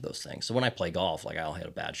react to those things. So when I play golf, like, I'll hit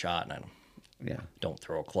a bad shot and I don't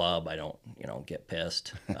throw a club. I don't, you know, get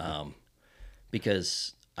pissed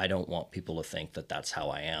because I don't want people to think that that's how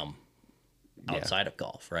I am outside of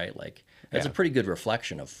golf, right? Like, it's a pretty good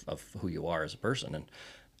reflection of who you are as a person. And,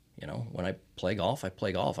 you know, when I play golf,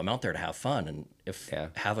 I'm out there to have fun. And if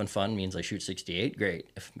having fun means I shoot 68,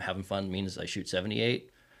 great. If having fun means I shoot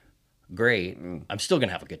 78, great. I'm still going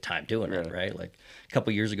to have a good time doing it, right? Like, a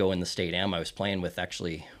couple years ago in the State Am, I was playing with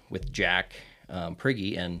Jack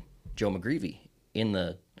Prigge and Joe McGreevy in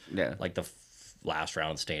the last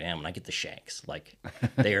round of the State Am, and I get the shanks. Like,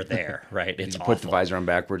 they are there, right? It's you put the visor on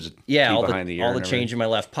backwards, all the change in my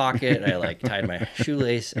left pocket. I, like, tied my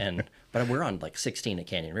shoelace, but we're on, like, 16 at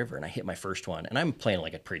Canyon River, and I hit my first one, and I'm playing,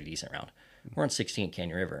 like, a pretty decent round. We're on 16 at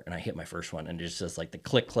Canyon River, and I hit my first one, and it just says, like, the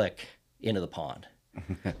click into the pond.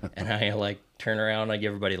 And I, like, turn around, I give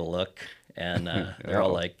everybody the look, and they're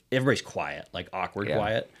all like, everybody's quiet, like, awkward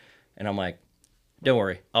quiet. And I'm like, don't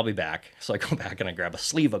worry, I'll be back. So I go back and I grab a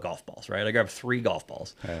sleeve of golf balls, right? I grab 3 golf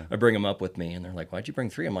balls. Yeah. I bring them up with me, and they're like, why'd you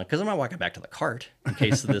bring 3? I'm like, because I'm not walking back to the cart in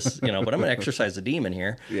case of this, you know, but I'm going to exercise the demon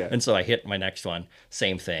here. Yeah. And so I hit my next one,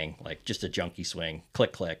 same thing, like, just a junky swing,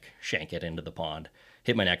 click, shank it into the pond.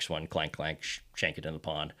 Hit my next one, clank, shank it in the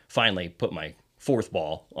pond. Finally put my 4th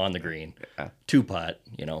ball on the green, 2-putt,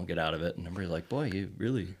 you know, get out of it. And everybody's like, boy, you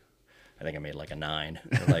really, I think I made like a 9.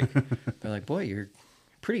 They're like, boy, you're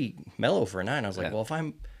pretty mellow for a 9. I was like, well, if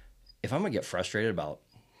I'm gonna get frustrated about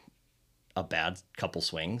a bad couple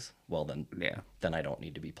swings, well, then I don't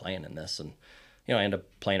need to be playing in this. And, you know, I end up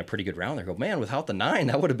playing a pretty good round. They go, man, without the 9,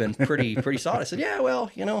 that would have been pretty solid. I said, yeah, well,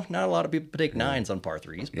 you know, not a lot of people take 9s on par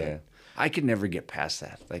 3s. But I could never get past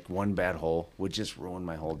that. Like, one bad hole would just ruin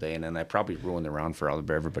my whole day, and then I probably ruined the round for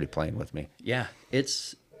everybody playing with me. Yeah,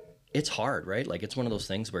 it's hard, right? Like, it's one of those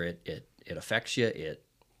things where it affects you. It,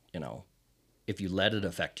 you know, if you let it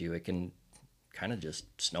affect you, it can kind of just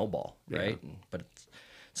snowball, right? But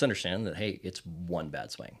it's understanding that, hey, it's one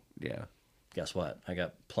bad swing. Yeah. Guess what? I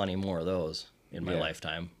got plenty more of those in my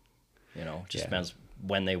lifetime. You know, just depends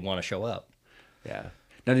when they want to show up. Yeah.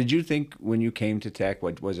 Now, did you think when you came to Tech,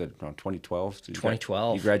 what was it, around 2012?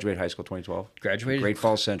 2012. You graduated high school 2012? Graduated. Great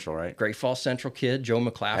Falls Central, right? Great Falls Central kid, Joe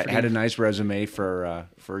McClafferty. Had a nice resume for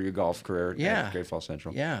your golf career at Great Falls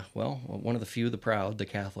Central. Yeah, well, one of the few, the proud, the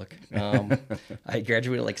Catholic. I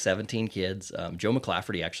graduated like 17 kids. Joe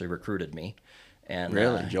McClafferty actually recruited me. And,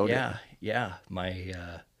 really? Joe did? Yeah.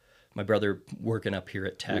 My brother working up here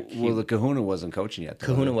at Tech. Well, the Kahuna wasn't coaching yet.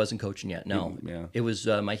 Kahuna wasn't coaching yet, no. It was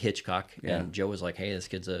Mike Hitchcock, and Joe was like, hey, this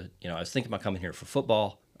kid's I was thinking about coming here for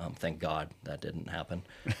football. Thank God that didn't happen.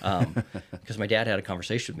 Because my dad had a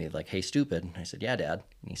conversation with me, like, hey, stupid. And I said, yeah, Dad.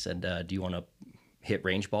 And he said, do you want to hit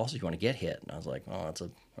range balls, you want to get hit. And I was like, oh, that's a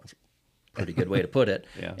pretty good way to put it.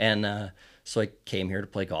 Yeah. And so I came here to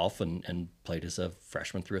play golf and played as a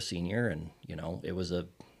freshman through a senior. And, you know, it was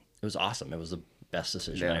awesome. It was the best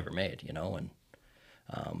decision I ever made, you know, and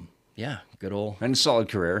yeah, good old. And solid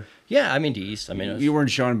career. Yeah, I mean, East. I mean, you weren't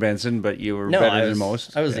Sean Benson, but you were better than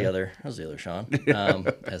most. I was the other Sean,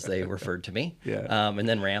 as they referred to me. Yeah. And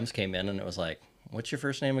then Rams came in, and it was like, what's your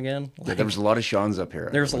first name again? Like, there was a lot of Seans up here.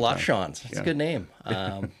 There was a lot of Seans. It's a good name.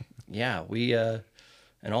 Yeah, we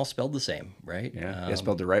and all spelled the same, right? Yeah,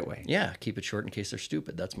 spelled the right way. Yeah, keep it short in case they're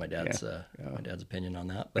stupid. That's my dad's my dad's opinion on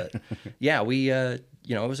that. But yeah, we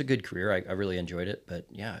you know, it was a good career. I really enjoyed it. But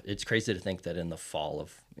yeah, it's crazy to think that in the fall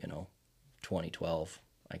of 2012,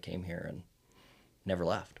 I came here and never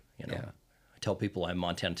left. You know, I tell people I'm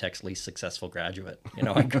Montana Tech's least successful graduate. You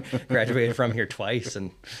know, I graduated from here twice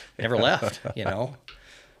and never left. You know.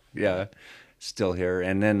 Yeah, still here.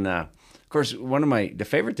 And then, of course, one of the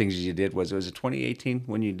favorite things you did was it 2018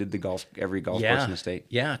 when you did every golf course in the state?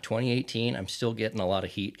 Yeah, 2018. I'm still getting a lot of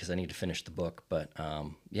heat because I need to finish the book. But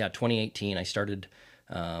yeah, 2018, I started,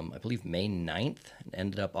 I believe, May 9th and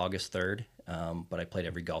ended up August 3rd. But I played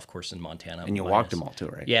every golf course in Montana. And you walked them all too,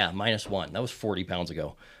 right? Yeah, -1. That was 40 pounds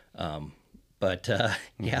ago. But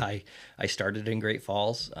yeah, I started in Great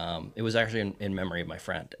Falls. It was actually in memory of my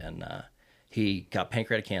friend. And he got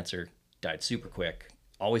pancreatic cancer, died super quick,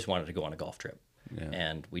 always wanted to go on a golf trip. Yeah.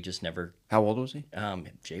 And we just never... How old was he?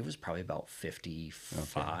 Jay was probably about 55.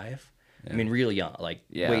 Okay. Yeah. I mean, really young, like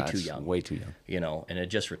way too young. Way too young. You know, and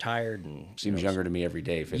had just retired. And seems younger to me every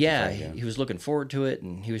day. 55, yeah, he was looking forward to it,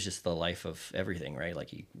 and he was just the life of everything, right? Like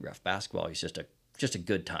he ref basketball. He's just a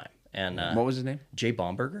good time. And what was his name? Jay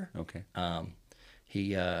Baumberger. Okay.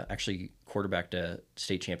 He actually quarterbacked a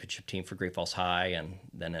state championship team for Great Falls High, and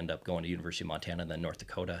then ended up going to University of Montana, then North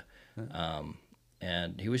Dakota.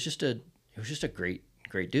 And he was just a great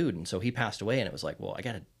dude. And so he passed away, and it was like, well,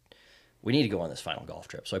 we need to go on this final golf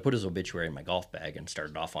trip. So I put his obituary in my golf bag and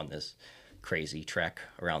started off on this crazy trek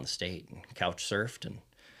around the state and couch surfed and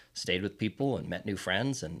stayed with people and met new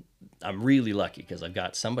friends. And I'm really lucky because I've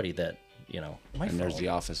got somebody that, and there's the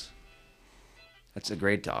office. That's a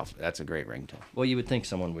great ringtone. Well, you would think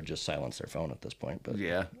someone would just silence their phone at this point, but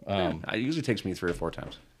yeah. It usually takes me 3 or 4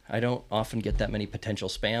 times. I don't often get that many potential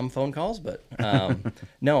spam phone calls, but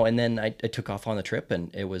no. And then I took off on the trip,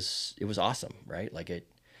 and it was awesome, right? Like it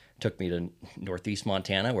took me to Northeast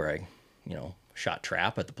Montana, where I, shot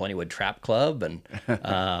trap at the Plentywood Trap Club, and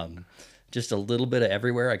just a little bit of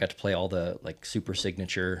everywhere. I got to play all the super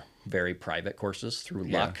signature, very private courses through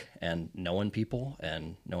luck and knowing people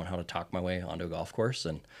and knowing how to talk my way onto a golf course.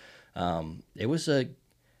 And it was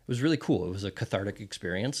really cool. It was a cathartic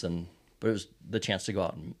experience, but it was the chance to go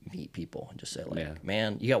out and meet people and just say,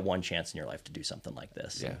 man, you got one chance in your life to do something like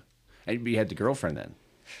this. Yeah. And you had the girlfriend then.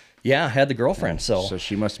 Yeah, I had the girlfriend. So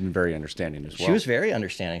she must have been very understanding as well. She was very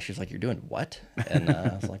understanding. She was like, "You're doing what?" And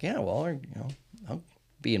I was like, "Yeah, well, I'll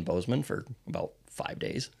be in Bozeman for about 5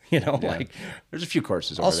 days." There's a few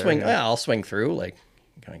courses over there. Yeah, I'll swing through.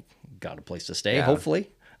 Kind of got a place to stay,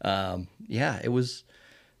 hopefully.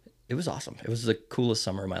 It was awesome. It was the coolest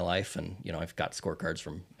summer of my life, and I've got scorecards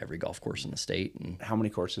from every golf course in the state. And how many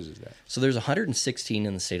courses is that? So there's 116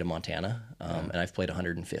 in the state of Montana, and I've played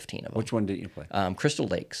 115 of them. Which one did you play? Crystal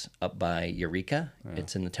Lakes up by Eureka. Yeah.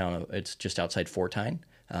 It's in the town it's just outside Fortine.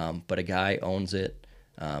 But a guy owns it,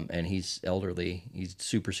 and he's elderly. He's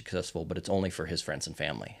super successful, but it's only for his friends and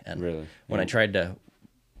family. And really? When I tried to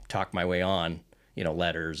talk my way on,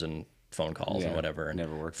 letters and phone calls and whatever, and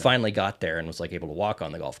never worked. Finally got there and was able to walk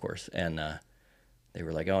on the golf course, and they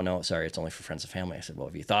were like, "Oh no, sorry, it's only for friends and family." I said, "Well,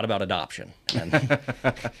 have you thought about adoption?" And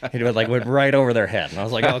it went right over their head, and I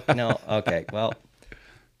was like, "Oh no, okay, well,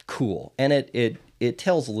 cool." And it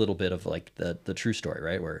tells a little bit of the true story,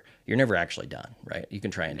 right? Where you're never actually done, right? You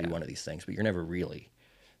can try and do one of these things, but you're never really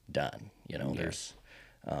done. There's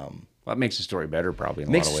well, it makes the story better, probably.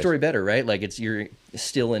 Makes the story better, right? You're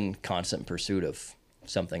still in constant pursuit of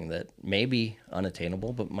something that may be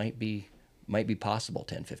unattainable, but might be possible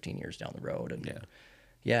 10, 15 years down the road. And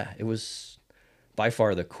it was by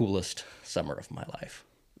far the coolest summer of my life.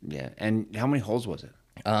 Yeah. And how many holes was it?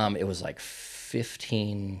 It was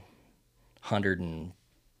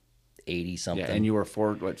 1,580 something. Yeah, and you were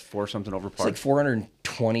four something over par? It's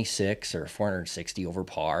 426 or 460 over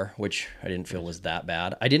par, which I didn't feel was that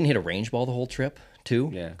bad. I didn't hit a range ball the whole trip,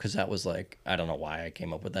 too. Yeah. Because that was I don't know why I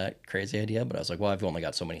came up with that crazy idea, but I was like, well, I've only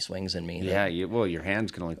got so many swings in me. Yeah, your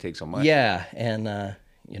hands can only take so much. Yeah, and,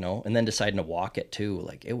 and then deciding to walk it, too.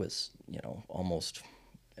 It was, almost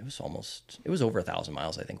it was over 1,000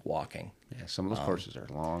 miles, I think, walking. Yeah, some of those courses are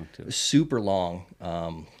long too. Super long.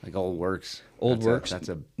 Like Old Works. That's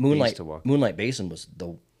a Moonlight to walk. Moonlight Basin was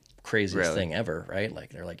the craziest thing ever, right?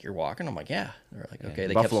 Like they're like, you're walking. I'm like, yeah. They're like, okay.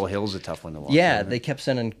 They Buffalo Hill's a tough one to walk. Yeah, they kept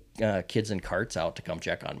sending kids in carts out to come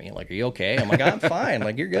check on me. Like, are you okay? I'm like, I'm fine.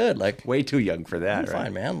 Like, you're good. Like, way too young for that. I'm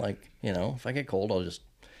fine, man. Like, if I get cold, I'll just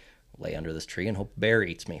lay under this tree and hope a bear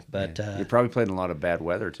eats me. But you probably played in a lot of bad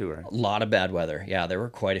weather too, right? A lot of bad weather. Yeah, there were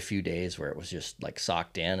quite a few days where it was just like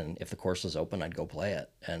socked in, and if the course was open, I'd go play it.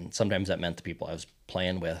 And sometimes that meant the people I was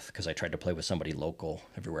playing with, because I tried to play with somebody local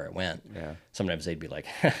everywhere I went. Yeah. Sometimes they'd be like,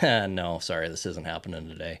 no, sorry, this isn't happening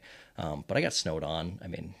today. But I got snowed on. I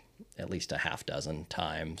mean, at least a half dozen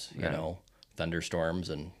times, you know, thunderstorms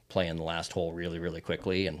and playing the last hole really, really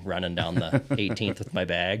quickly and running down the 18th with my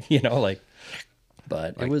bag,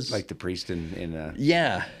 But it was like the priest in in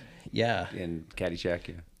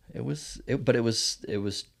Caddyshack. It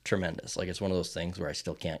was tremendous. Like, it's one of those things where I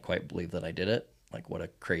still can't quite believe that I did it. Like, what a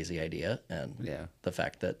crazy idea, and the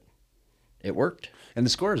fact that it worked. And the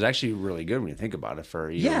score is actually really good when you think about it.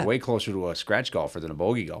 You're way closer to a scratch golfer than a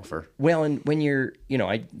bogey golfer. Well, and when you're,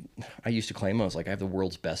 I used to claim I was like, I have the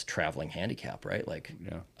world's best traveling handicap, right? Like,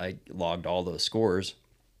 I logged all those scores,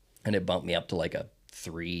 and it bumped me up to like a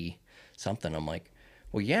 3 something. I'm like,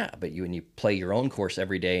 well, yeah, but when you play your own course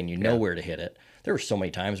every day and you know where to hit it, there were so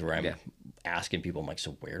many times where I'm asking people, I'm like,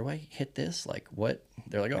 so where do I hit this? Like, what?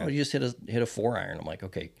 They're like, oh, you just hit a 4-iron. I'm like,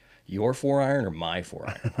 okay, your 4-iron or my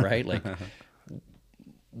 4-iron, right? Like,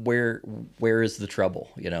 where is the trouble,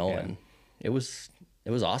 And it was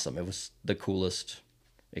awesome. It was the coolest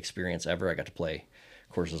experience ever. I got to play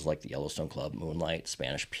courses like the Yellowstone Club, Moonlight,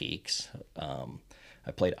 Spanish Peaks.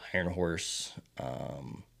 I played Iron Horse,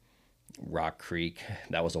 Rock Creek.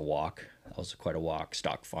 That was a walk. That was quite a walk.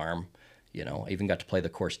 Stock Farm. I even got to play the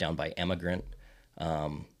course down by Emigrant,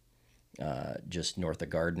 just north of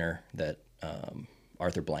Gardner, that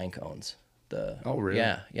Arthur Blank owns. Oh, really?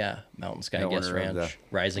 Yeah. Mountain Sky Guest Ranch,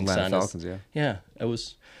 Rising Sun. Falcons, yeah, it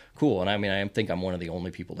was cool. And I mean, I think I'm one of the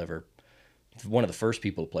only people to ever, one of the first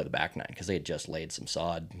people to play the back nine, because they had just laid some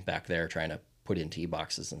sod back there trying to put in tee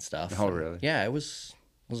boxes and stuff. Oh, really? Yeah, it was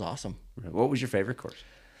awesome. What was your favorite course?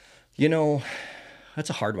 That's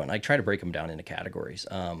a hard one. I try to break them down into categories.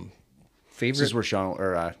 Favorite. This is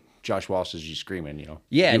where Josh Walsh is screaming,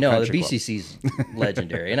 Yeah, no, the BCC's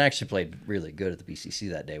legendary. And I actually played really good at the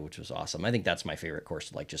BCC that day, which was awesome. I think that's my favorite course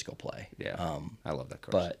to just go play. Yeah, I love that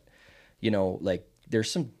course. But, there's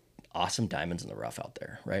some awesome diamonds in the rough out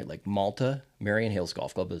there, right? Like Malta, Marion Hills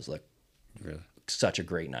Golf Club is like such a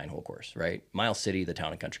great 9-hole course, right? Miles City, the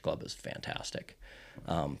Town and Country Club, is fantastic.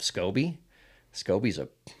 Scobie's a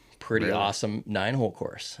pretty awesome 9-hole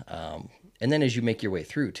course. And then as you make your way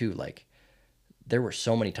through too, like, there were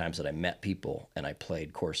so many times that I met people and I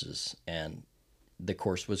played courses, and the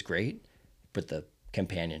course was great, but the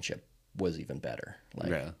companionship was even better.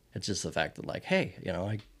 Like, it's just the fact that, like, hey,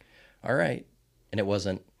 all right. And it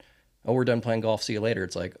wasn't, oh, we're done playing golf, see you later.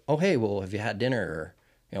 It's like, oh, hey, well, have you had dinner?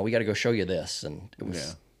 Or, we got to go show you this. And it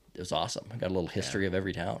was awesome. I got a little history of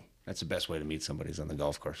every town. That's the best way to meet somebody, is on the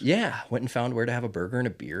golf course. Yeah. Went and found where to have a burger and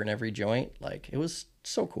a beer in every joint. Like, it was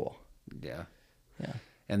so cool. Yeah. Yeah.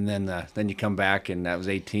 And then you come back, and that was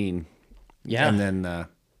 18. Yeah. And then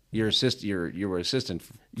you were assistant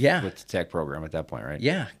with the tech program at that point, right?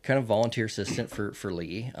 Yeah. Kind of volunteer assistant for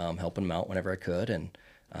Lee, helping him out whenever I could. And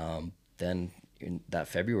then in that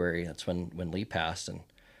February, that's when Lee passed, and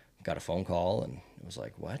got a phone call, and it was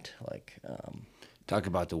like, what? Like, talk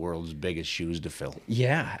about the world's biggest shoes to fill.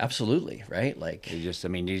 Yeah, absolutely. Right. Like, that's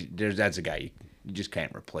a guy you just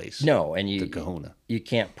can't replace. No. And the kahuna. You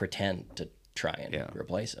can't pretend to try and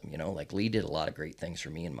replace him. Like, Lee did a lot of great things for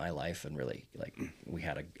me in my life, and really, like, we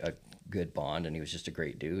had a good bond, and he was just a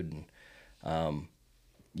great dude. And,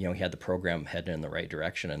 he had the program heading in the right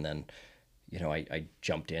direction. And then, I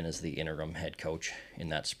jumped in as the interim head coach in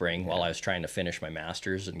that spring while I was trying to finish my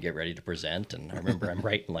master's and get ready to present. And I remember I'm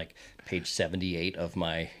writing like page 78 of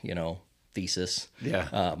my, thesis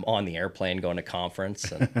on the airplane going to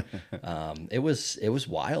conference. And it was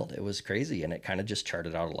wild. It was crazy. And it kind of just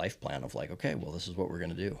charted out a life plan of like, okay, well, this is what we're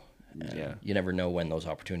going to do. And you never know when those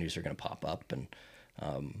opportunities are going to pop up. And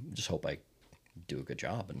just hope I do a good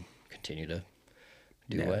job and continue to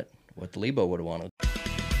do what the Lebo would have wanted.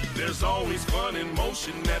 There's always fun in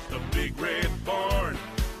motion at the Big Red Barn.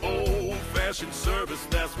 Old-fashioned service,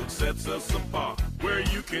 that's what sets us apart. Where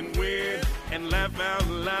you can win and laugh out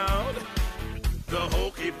loud. The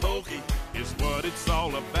hokey pokey is what it's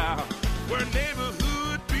all about. Where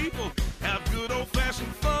neighborhood people have good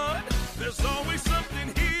old-fashioned fun. There's always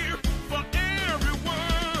something here for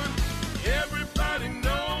everyone. Everybody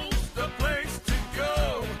knows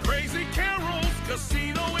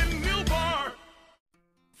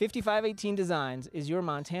 5518 Designs is your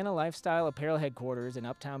Montana lifestyle apparel headquarters in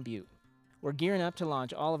Uptown Butte. We're gearing up to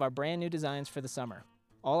launch all of our brand new designs for the summer.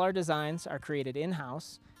 All our designs are created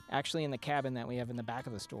in-house, actually in the cabin that we have in the back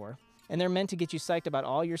of the store, and they're meant to get you psyched about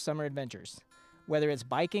all your summer adventures. Whether it's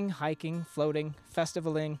biking, hiking, floating,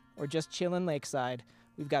 festivaling, or just chilling lakeside,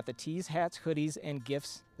 we've got the tees, hats, hoodies, and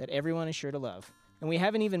gifts that everyone is sure to love. And we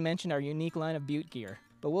haven't even mentioned our unique line of Butte gear,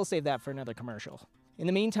 but we'll save that for another commercial. In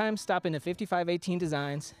the meantime, stop into 5518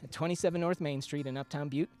 Designs at 27 North Main Street in Uptown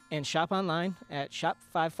Butte and shop online at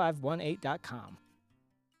shop5518.com.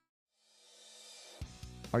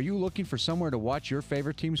 Are you looking for somewhere to watch your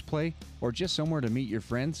favorite teams play, or just somewhere to meet your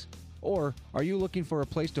friends? Or are you looking for a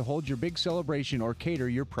place to hold your big celebration or cater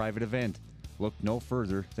your private event? Look no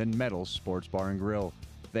further than Metals Sports Bar and Grill.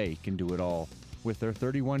 They can do it all. With their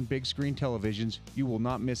 31 big screen televisions, you will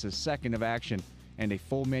not miss a second of action, and a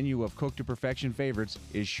full menu of cooked-to-perfection favorites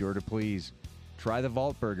is sure to please. Try the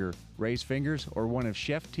Vault Burger, Ray's Fingers, or one of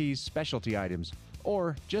Chef T's specialty items.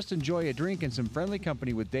 Or just enjoy a drink and some friendly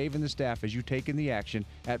company with Dave and the staff as you take in the action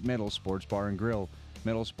at Metal Sports Bar and Grill.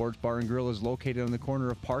 Metal Sports Bar and Grill is located on the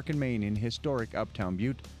corner of Park and Main in historic Uptown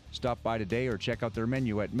Butte. Stop by today or check out their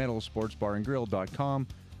menu at metalsportsbarandgrill.com.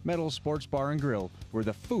 Metal Sports Bar and Grill, where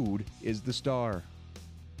the food is the star.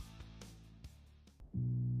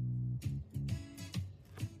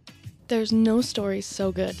 There's no story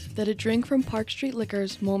so good that a drink from Park Street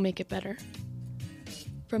Liquors won't make it better.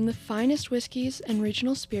 From the finest whiskeys and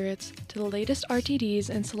regional spirits to the latest RTDs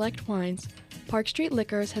and select wines, Park Street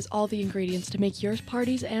Liquors has all the ingredients to make your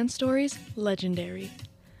parties and stories legendary.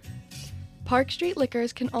 Park Street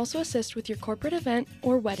Liquors can also assist with your corporate event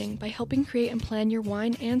or wedding by helping create and plan your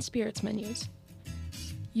wine and spirits menus.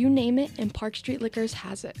 You name it, and Park Street Liquors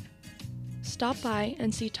has it. Stop by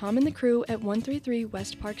and see Tom and the crew at 133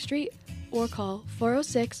 West Park Street or call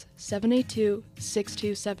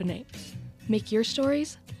 406-782-6278. Make your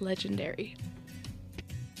stories legendary.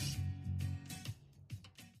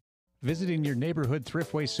 Visiting your neighborhood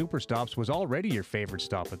Thriftway Superstops was already your favorite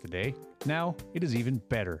stop of the day. Now it is even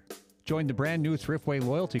better. Join the brand new Thriftway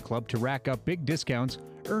Loyalty Club to rack up big discounts,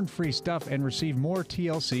 earn free stuff, and receive more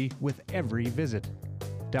TLC with every visit.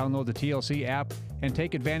 Download the TLC app and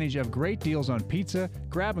take advantage of great deals on pizza,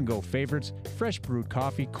 grab-and-go favorites, fresh brewed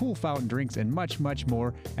coffee, cool fountain drinks, and much, much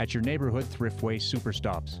more at your neighborhood Thriftway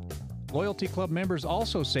Superstops. Loyalty Club members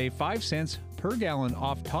also save 5 cents per gallon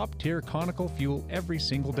off top-tier Conoco fuel every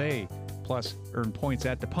single day. Plus, earn points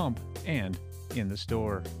at the pump and in the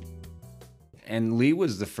store. And Lee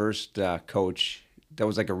was the first coach that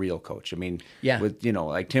was like a real coach. I mean, yeah, with, you know,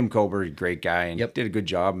 like Tim Kober, great guy, and did a good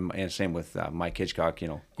job. And same with Mike Hitchcock, you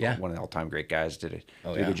know, one of the all-time great guys, did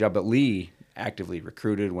a good job. But Lee actively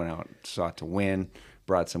recruited, went out, sought to win,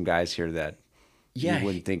 brought some guys here that you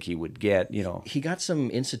wouldn't think he would get, you know. He got some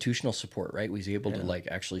institutional support, right? Was he able to like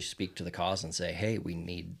actually speak to the cause and say, hey, we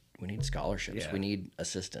need scholarships, we need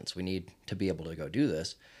assistance, we need to be able to go do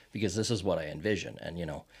this because this is what I envision. And, you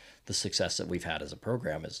know, the success that we've had as a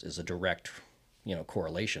program is a direct, you know,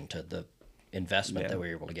 correlation to the investment that we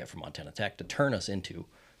were able to get from Montana Tech to turn us into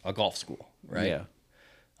a golf school, right? Yeah.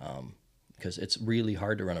 Because it's really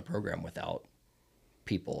hard to run a program without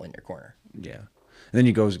people in your corner. Yeah. And then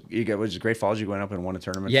you got was it Great Falls? You went up and won a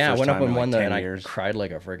tournament. Yeah, I went up and won that, and I cried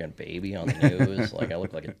like a friggin' baby on the news. Like I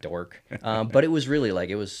looked like a dork. But it was really like,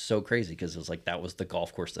 it was so crazy because it was like, that was the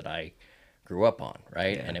golf course that I grew up on,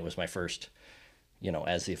 right? Yeah. And it was my first, you know,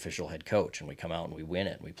 as the official head coach, and we come out and we win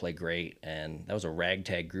it and we play great. And that was a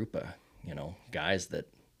ragtag group of, you know, guys that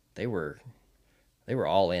they were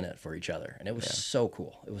all in it for each other. And it was so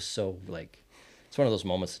cool. It was so like, it's one of those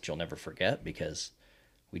moments that you'll never forget because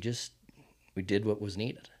we did what was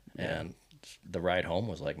needed. Yeah. And the ride home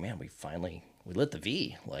was like, man, we lit the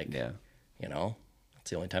V. Like, you know,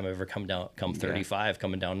 it's the only time I've ever come 35,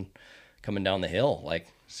 coming down the hill. Like,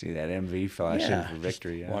 see that MV flashing for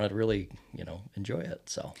victory. Wanted to really, you know, enjoy it.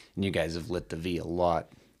 So, and you guys have lit the V a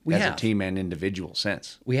lot. A team and individual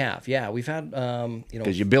sense. We have, we've had, you know,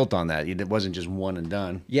 because you built on that. It wasn't just one and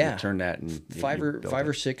done. Yeah, you turned that and five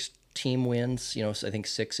or six team wins. You know, so I think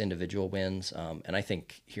 6 individual wins. And I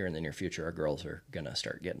think here in the near future, our girls are gonna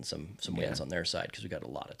start getting some wins on their side because we got a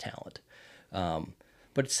lot of talent.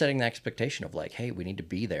 But it's setting the expectation of like, hey, we need to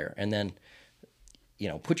be there, and then, you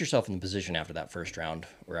know, put yourself in the position after that first round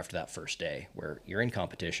or after that first day where you're in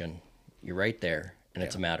competition, you're right there, and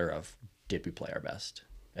it's a matter of, did we play our best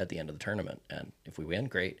at the end of the tournament? And if we win,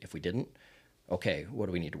 great. If we didn't, okay, what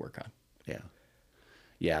do we need to work on?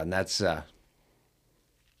 Yeah, and that's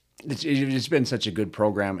it's been such a good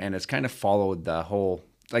program, and it's kind of followed the whole,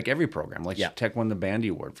 like every program. Like Tech won the Bandy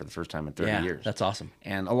Award for the first time in 30 years. That's awesome.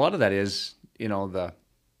 And a lot of that is, you know,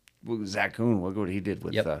 Zach Kuhn, look what he did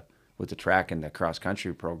with the track and the cross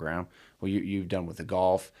country program. Well, you've done with the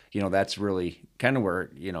golf. That's really kind of where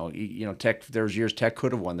Tech. There's years Tech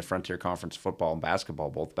could have won the Frontier Conference football and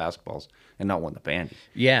basketball, both basketballs, and not won the bandy.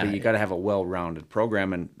 Yeah, but you got to have a well-rounded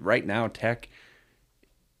program, and right now Tech's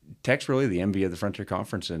really the envy of the Frontier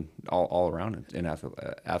Conference and all around in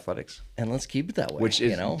athletics. And let's keep it that way. Which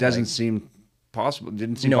doesn't seem possible.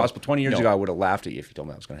 Didn't seem possible 20 years ago. I would have laughed at you if you told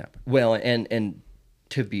me that was going to happen. Well, and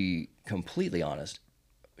to be completely honest,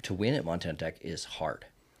 to win at Montana Tech is hard.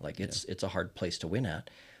 Like it's a hard place to win at.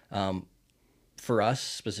 For us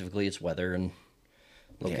specifically, it's weather and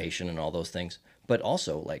location and all those things. But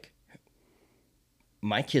also, like,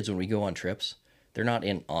 my kids, when we go on trips, they're not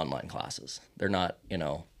in online classes. They're not, they're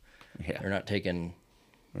not taking...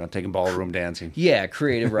 We're not taking ballroom dancing. Yeah,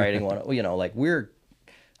 creative writing.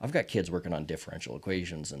 I've got kids working on differential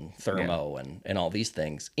equations and thermo and all these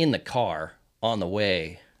things in the car on the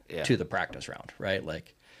way to the practice round, right?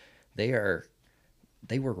 Like, they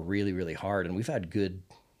work really, really hard, and we've had good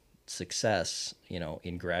success,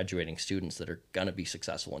 in graduating students that are going to be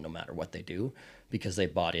successful no matter what they do, because they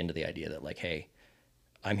bought into the idea that, like, hey,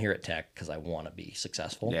 I'm here at Tech because I want to be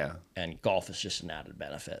successful. Yeah. And golf is just an added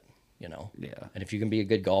benefit, Yeah. And if you can be a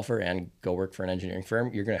good golfer and go work for an engineering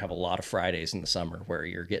firm, you're going to have a lot of Fridays in the summer where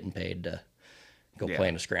you're getting paid to go play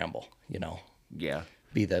in a scramble, Yeah.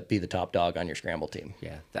 Be the top dog on your scramble team.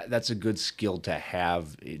 Yeah. That's a good skill to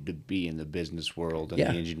have, to be in the business world and the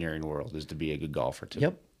engineering world, is to be a good golfer too.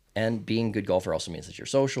 Yep. And being a good golfer also means that you're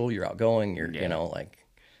social, you're outgoing, you're, it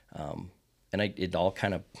all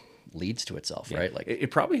kind of leads to itself, right? Like,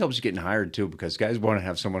 it probably helps you getting hired too, because guys want to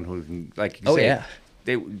have someone who can, like, the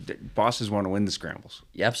bosses want to win the scrambles.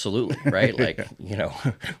 Yeah, absolutely, right? Like,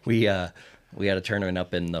 we had a tournament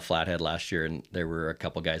up in the Flathead last year, and there were a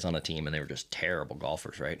couple guys on the team, and they were just terrible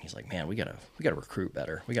golfers, right? And he's like, man, we gotta recruit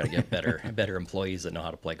better. We gotta get better employees that know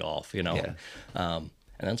how to play golf, Yeah.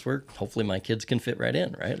 And that's where hopefully my kids can fit right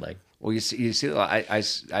in, right? Like, well, you see,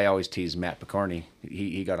 I always tease Matt Picorni.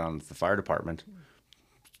 He got on with the fire department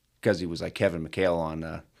because he was like Kevin McHale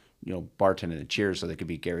on bartending and Cheers, so they could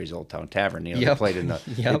beat Gary's Old Town Tavern. They played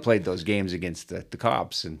they played those games against the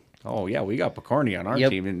cops, and we got Picorni on our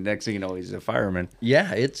team, and next thing you know, he's a fireman.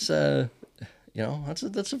 Yeah, it's that's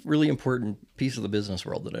a really important piece of the business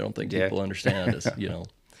world that I don't think people understand.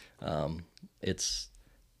 Is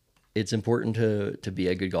it's important to be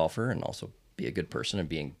a good golfer and also be a good person and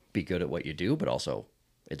be good at what you do, but also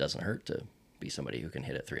it doesn't hurt to be somebody who can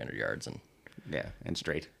hit it 300 yards and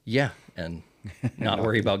straight. Yeah, and not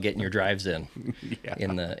worry about getting your drives in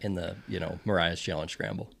in the Mariah's Challenge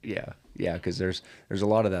Scramble. Yeah, because there's a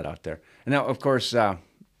lot of that out there. And now, of course, the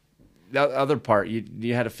other part,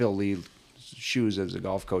 you had to fill Lee's shoes as a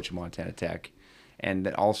golf coach at Montana Tech, and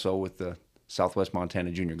also with the Southwest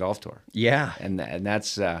Montana Junior Golf Tour. Yeah, and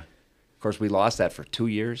that's of course we lost that for 2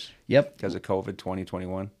 years. Yep, because of COVID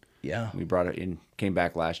 2021. Yeah, we brought it in. Came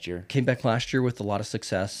back last year with a lot of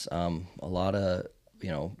success. A lot of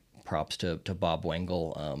props to Bob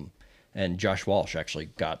Wengel, and Josh Walsh actually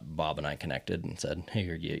got Bob and I connected and said, hey,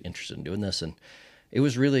 are you interested in doing this? And it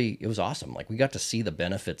was awesome. Like, we got to see the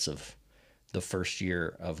benefits of the first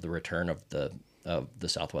year of the return of the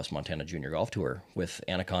Southwest Montana Junior Golf Tour, with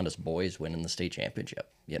Anaconda's boys winning the state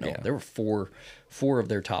championship. There were four of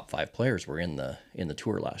their top 5 players were in the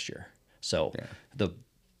tour last year. So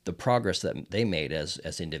the progress that they made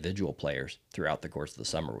as individual players throughout the course of the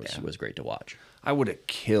summer was great to watch. I would have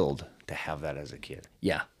killed to have that as a kid.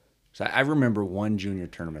 Yeah. So I remember one junior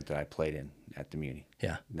tournament that I played in at the Muni.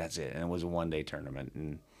 Yeah. And that's it. And it was a one-day tournament,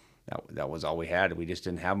 and that was all we had. We just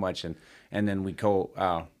didn't have much. And then we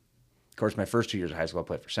of course, my first 2 years of high school, I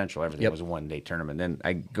played for Central. Everything was a one-day tournament. Then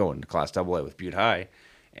I go into Class AA with Butte High,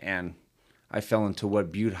 and I fell into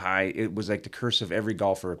what Butte High, it was like the curse of every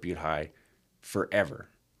golfer at Butte High forever,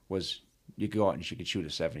 was you could go out and you could shoot a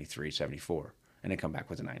 73, 74, and then come back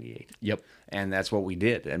with a 98. Yep. And that's what we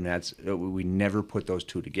did. And we never put those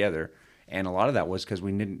two together. And a lot of that was because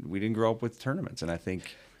we didn't grow up with tournaments. And I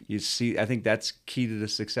think that's key to the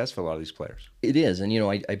success for a lot of these players. It is. And,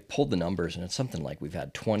 I pulled the numbers, and it's something like we've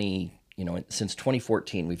had 20, since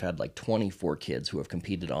 2014, we've had like 24 kids who have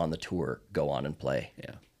competed on the tour go on and play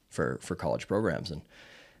for college programs. And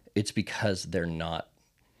it's because they're not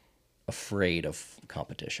afraid of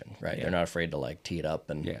competition, right? They're not afraid to like tee it up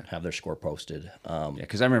and have their score posted.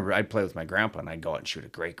 Because I remember I'd play with my grandpa, and I'd go out and shoot a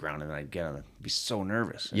great ground, and I'd be so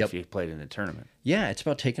nervous if you played in a tournament. Yeah, it's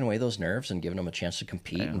about taking away those nerves and giving them a chance to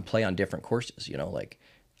compete and play on different courses. Like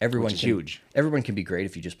everyone huge. Everyone can be great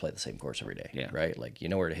if you just play the same course every day, right? Like, you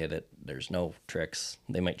know where to hit it. There's no tricks.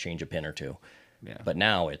 They might change a pin or two. Yeah. But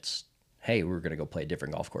now it's hey, we're going to go play a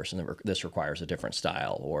different golf course, and this requires a different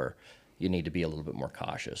style, or you need to be a little bit more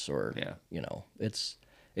cautious, or you know, it's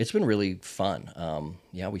been really fun.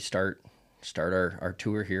 We start our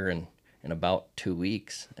tour here in about 2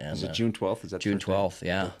 weeks. And is it June 12th? Is that June 12th?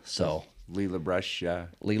 Yeah. So Lee LaBrush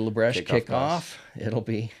kickoff.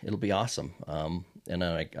 It'll be awesome. And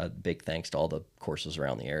then a big thanks to all the courses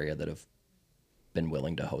around the area that have been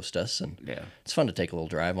willing to host us. And it's fun to take a little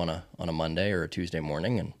drive on a Monday or a Tuesday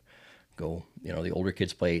morning and go. You know, the older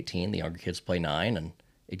kids play 18, the younger kids play 9, and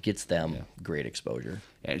it gets them great exposure.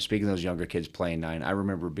 And speaking of those younger kids playing 9, I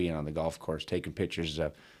remember being on the golf course taking pictures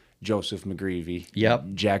of Joseph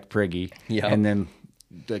McGreevy, Jack Priggy, and then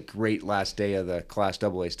the great last day of the Class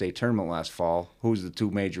AA state tournament last fall. Who's the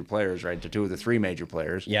 2 major players, right? The 2 of the 3 major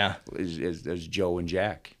players. Is Joe and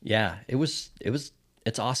Jack. Yeah,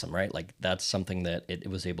 it's awesome, right? Like that's something that it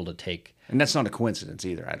was able to take. And that's not a coincidence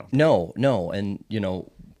either, I don't. No, and you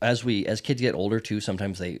know, as kids get older too,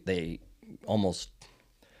 sometimes they almost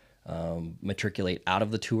matriculate out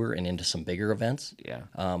of the tour and into some bigger events.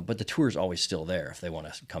 But the tour is always still there if they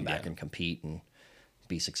want to come back and compete and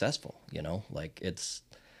be successful. You know, like it's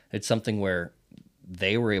something where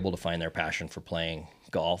they were able to find their passion for playing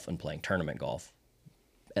golf and playing tournament golf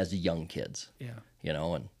as young kids. You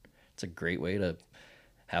know, and it's a great way to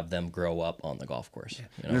have them grow up on the golf course. You know?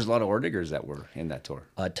 And there's a lot of Orediggers that were in that tour.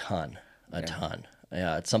 A ton.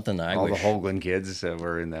 Yeah, it's something that all the Hoagland kids that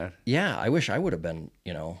were in that. Yeah, I wish I would have been,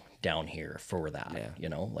 you know, down here for that. You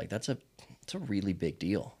know, like it's a really big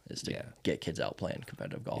deal is to get kids out playing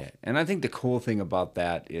competitive golf. And I think the cool thing about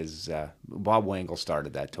that is Bob Wangle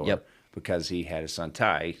started that tour because he had his son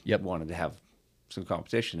Ty wanted to have some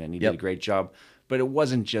competition, and he did a great job. But it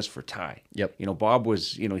wasn't just for Ty. You know, Bob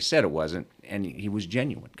was, you know, he said it wasn't, and he was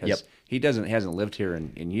genuine because he hasn't lived here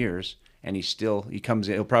in years, and he comes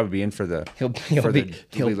in. He'll probably be in for the Lee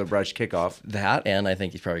LaBrush kickoff. That, and I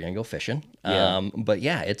think he's probably gonna go fishing. But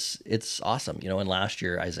yeah, it's awesome. You know, and last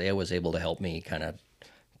year Isaiah was able to help me kind of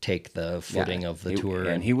take the footing of the tour,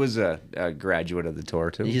 and he was a graduate of the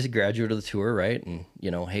tour too. He's a graduate of the tour, right? And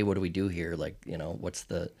you know, hey, what do we do here? Like, you know, what's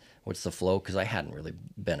the flow? Because I hadn't really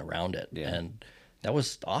been around it, and that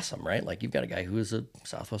was awesome, right? Like, you've got a guy who is a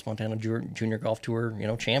Southwest Montana Junior Golf Tour, you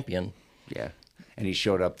know, champion. And he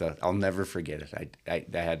showed up. I'll never forget it. I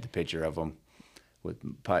had the picture of him with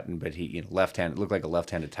putting, but he, you know, left-handed, looked like a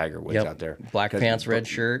left-handed Tiger Woods out there. Black pants, red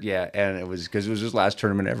shirt. Yeah, and it was because it was his last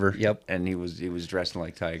tournament ever. And he was dressing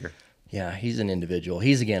like Tiger. Yeah, he's an individual.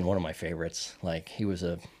 He's, again, one of my favorites. Like, he was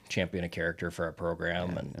a champion of character for our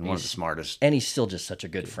program, and one of the smartest. And he's still just such a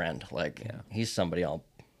good friend. Like, he's somebody I'll.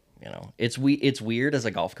 You know, it's weird as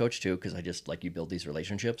a golf coach too, because I just like you build these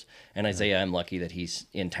relationships. And Isaiah, I'm lucky that he's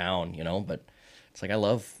in town, you know, but it's like I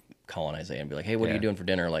love calling Isaiah and be like, hey, what are you doing for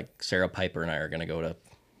dinner? Like Sarah Piper and I are going to go to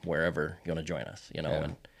wherever you want to join us, you know,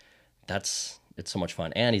 and it's so much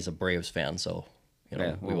fun. And he's a Braves fan, so you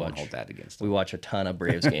know we won't hold that against him. We watch a ton of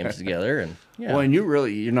Braves games together, and well, and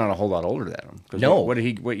you're not a whole lot older than him. No, what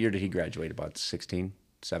year did he graduate? About 16,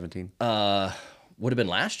 17? Would have been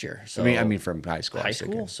last year. So I mean from high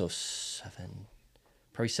school. So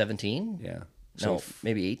probably 17. Yeah. So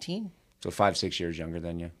maybe 18. So 5-6 years younger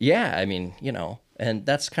than you. Yeah, I mean, you know, and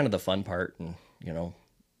that's kind of the fun part, and you know,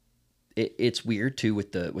 it's weird too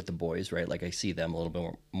with the boys, right? Like I see them a little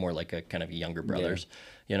bit more like a kind of younger brothers,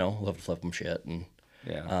 you know, love to flip them shit, and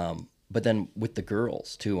but then with the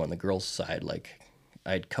girls too, on the girls' side, like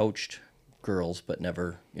I'd coached girls, but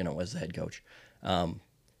never, you know, as the head coach.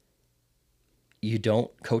 You don't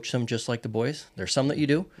coach them just like the boys. There's some that you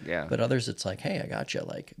do, but others it's like, hey, I got you.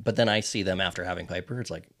 Like, but then I see them after having Piper. It's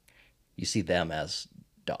like you see them as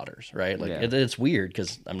daughters, right? Like it's weird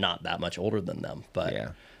because I'm not that much older than them, but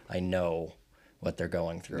I know what they're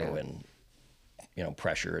going through and you know,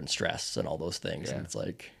 pressure and stress and all those things. And it's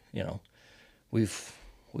like, you know, we've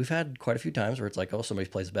had quite a few times where it's like, oh, somebody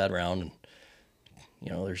plays a bad round and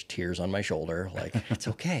you know, there's tears on my shoulder. Like, it's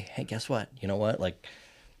okay. Hey, guess what? You know what? Like,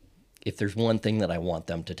 if there's one thing that I want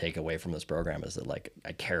them to take away from this program is that, like,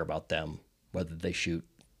 I care about them, whether they shoot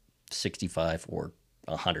 65 or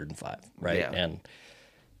 105, right? Yeah. And,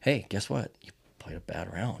 hey, guess what? You played a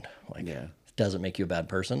bad round. Like, it doesn't make you a bad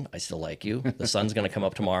person. I still like you. The sun's going to come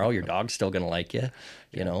up tomorrow. Your dog's still going to like you.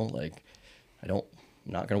 You know, like, I'm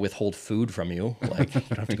not going to withhold food from you. Like, you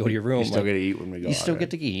don't have to go to your room. You still get to eat when we go out. You still get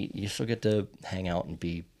to eat. You still get to hang out and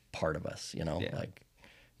be part of us, you know? Like,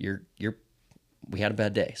 we had a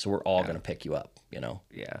bad day, so we're all going to pick you up, you know?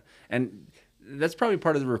 Yeah. And that's probably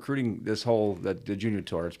part of the recruiting, the junior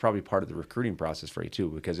tour. It's probably part of the recruiting process for you too,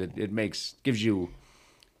 because it gives you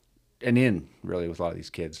an in really with a lot of these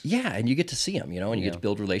kids. Yeah, and you get to see them, and you get to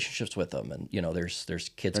build relationships with them, and there's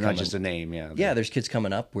kids. They're not just a name, yeah. Yeah, there's kids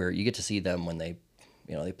coming up where you get to see them when they,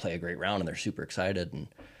 they play a great round and they're super excited, and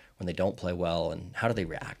when they don't play well, and how do they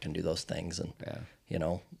react and do those things, and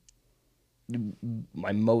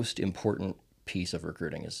my most important piece of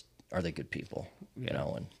recruiting is, are they good people,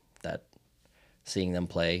 and that seeing them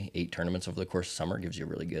play 8 tournaments over the course of summer gives you a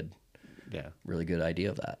really good idea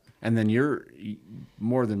of that. And then you're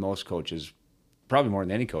more than most coaches, probably more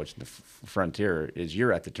than any coach in the Frontier, is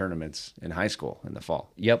you're at the tournaments in high school in the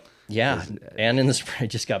fall. Yep. Yeah. And in the spring, I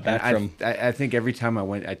just got back from. I think every time I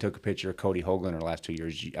went, I took a picture of Cody Hoagland the last 2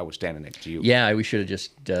 years. I was standing next to you. Yeah, we should have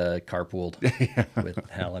just carpooled with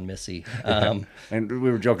Hal and Missy. And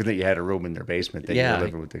we were joking that you had a room in their basement that you were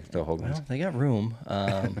living with the Hoaglands. Well, they got room,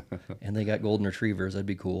 and they got golden retrievers. That'd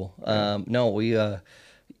be cool. No, we.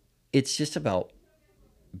 It's just about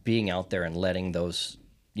being out there and letting those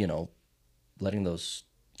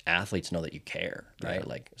athletes know that you care, right? Yeah.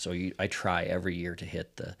 Like, so I try every year to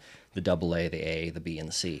hit the AA, the A, the B, and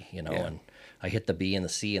the C, and I hit the B and the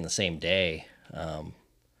C in the same day.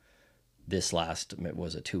 This last,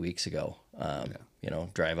 was it 2 weeks ago?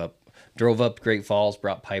 Drove up Great Falls,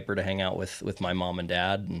 brought Piper to hang out with my mom and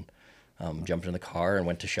dad, and jumped in the car and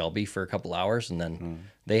went to Shelby for a couple hours, and then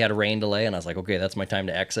they had a rain delay, and I was like, okay, that's my time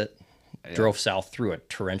to exit. Yeah. Drove south through a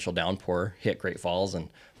torrential downpour, hit Great Falls, and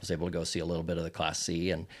was able to go see a little bit of the Class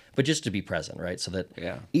C, but just to be present, right? So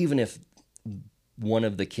that even if one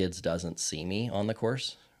of the kids doesn't see me on the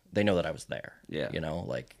course, they know that I was there. Yeah,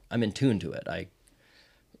 like I'm in tune to it.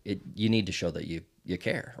 You need to show that you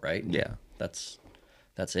care, right? And that's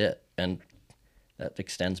it, and that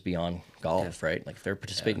extends beyond golf, right? Like if they're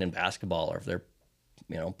participating in basketball, or if they're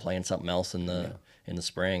playing something else in the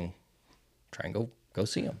spring, try and go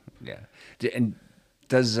see them. Yeah. And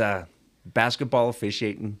does basketball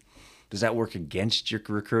officiating, does that work against your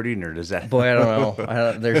recruiting, or does that? Boy, I don't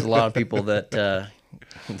know. There's a lot of people that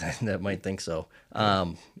that might think so.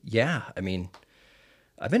 Yeah, I mean,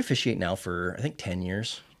 I've been officiating now for I think 10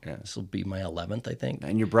 years. Yeah. This will be my 11th, I think.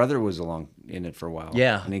 And your brother was along in it for a while.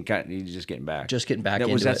 Yeah. And he's just getting back. Just getting back into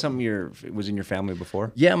it. Was that something was in your family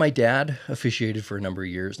before? Yeah, my dad officiated for a number of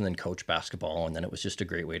years and then coached basketball, and then it was just a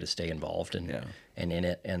great way to stay involved and in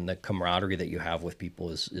it. And the camaraderie that you have with people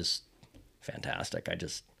is fantastic.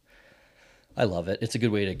 I love it. It's a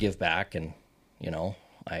good way to give back, and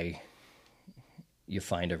you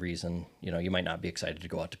find a reason. You might not be excited to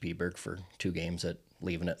go out to Peaburg for 2 games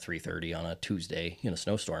leaving at 3:30 on a Tuesday in a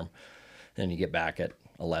snowstorm, then you get back at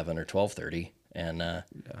 11 or 12:30, and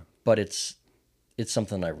but it's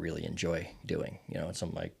something I really enjoy doing. It's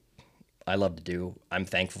something I love to do. I'm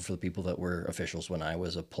thankful for the people that were officials when I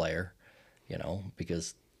was a player,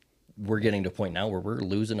 because we're getting to a point now where we're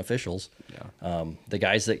losing officials. The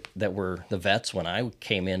guys that were the vets when I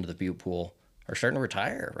came into the Butte pool are starting to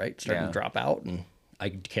retire, right? Starting to drop out, and I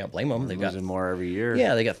can't blame them. They've got more every year.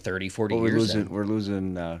 Yeah, they got 30, 40 years. We're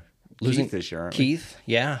losing Keith this year, aren't we? Keith,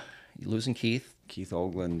 yeah. Losing Keith. Keith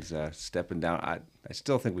Ogland's stepping down. I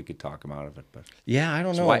still think we could talk him out of it, but yeah, I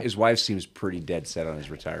don't know. His wife seems pretty dead set on his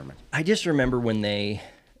retirement. I just remember when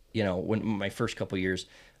when my first couple of years,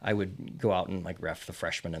 I would go out and ref the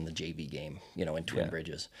freshman and the JV game, in Twin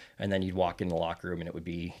Bridges, and then you'd walk in the locker room and it would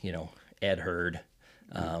be Ed Hurd,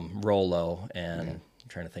 Rollo, and I'm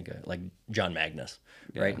trying to think of John Magnus,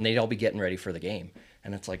 right? And they'd all be getting ready for the game.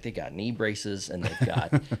 And it's like they got knee braces, and they've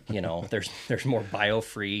got, there's more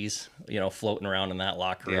BioFreeze, floating around in that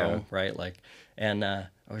locker room, right? And I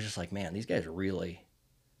was just like, man, these guys are really,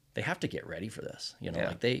 they have to get ready for this,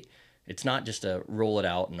 it's not just a roll it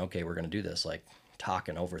out and okay, we're going to do this,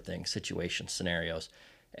 talking over things, situations, scenarios,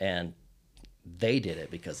 and they did it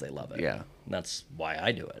because they love it. Yeah, and that's why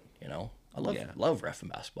I do it. I love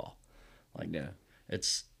reffing basketball.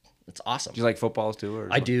 It's awesome. Do you like footballs too? Or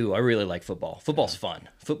I do. I really like football. Football's fun.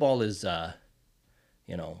 Football is,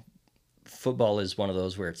 football is one of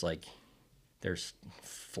those where it's there's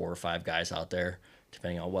 4 or 5 guys out there,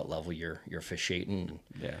 depending on what level you're officiating.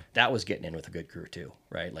 And that was getting in with a good crew too,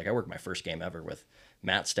 right? I worked my first game ever with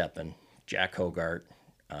Matt Steppen, Jack Hogart,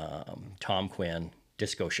 Tom Quinn,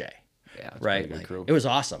 Disco Shea. Yeah, right. It was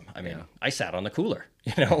awesome. I mean, I sat on the cooler.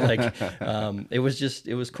 It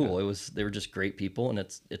was cool. They were just great people, and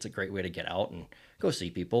it's a great way to get out and go see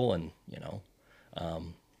people, and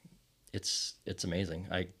it's amazing.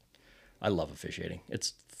 I love officiating.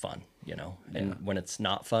 It's fun, and when it's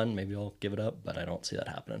not fun, maybe I'll give it up, but I don't see that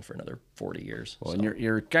happening for another 40 years. Well, and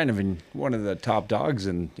you're kind of in one of the top dogs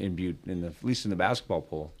in Butte, at least in the basketball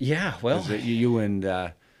pool. Yeah, well, you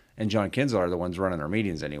and John Kinsel are the ones running our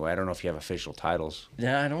meetings anyway. I don't know if you have official titles.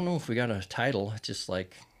 Yeah, I don't know if we got a title. It's just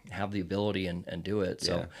have the ability and do it.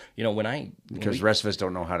 So, you know, because the rest of us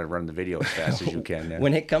don't know how to run the video as fast as you can. Yeah.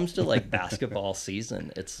 When it comes to like basketball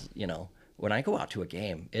season, it's, you know, when I go out to a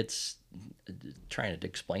game, it's trying to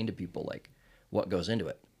explain to people like what goes into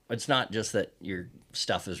it. It's not just that your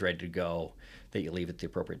stuff is ready to go, that you leave at the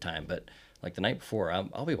appropriate time, but like the night before,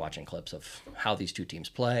 I'll be watching clips of how these two teams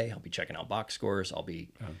play. I'll be checking out box scores. I'll be,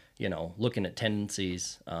 you know, looking at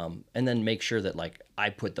tendencies, and then make sure that like I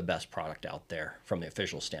put the best product out there from the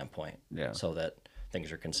official standpoint, so that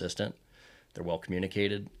things are consistent, they're well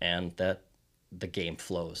communicated, and that the game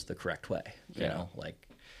flows the correct way. You know, like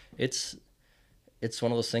it's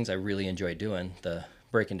one of those things I really enjoy doing. The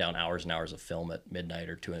breaking down hours and hours of film at midnight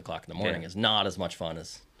or 2 o'clock in the morning is not as much fun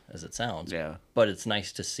as it sounds. Yeah. But it's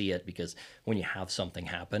nice to see it, because when you have something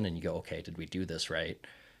happen and you go, okay, did we do this right?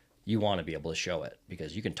 You want to be able to show it,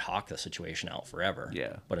 because you can talk the situation out forever.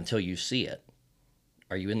 Yeah. But until you see it,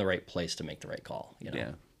 are you in the right place to make the right call? You know?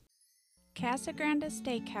 Yeah. Casa Grande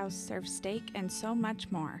Steakhouse serves steak and so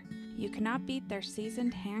much more. You cannot beat their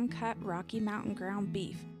seasoned hand-cut Rocky Mountain ground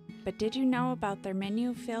beef. But did you know about their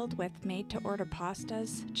menu filled with made-to-order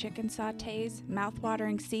pastas, chicken sautés,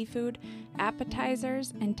 mouth-watering seafood,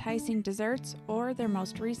 appetizers, enticing desserts, or their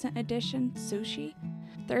most recent addition, sushi?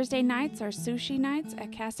 Thursday nights are sushi nights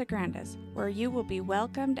at Casa Grande's, where you will be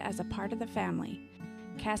welcomed as a part of the family.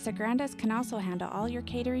 Casa Grande's can also handle all your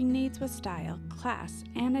catering needs with style, class,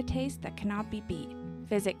 and a taste that cannot be beat.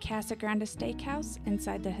 Visit Casa Grande Steakhouse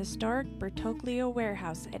inside the historic Bertoglio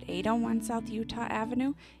Warehouse at 801 South Utah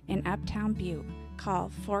Avenue in Uptown Butte.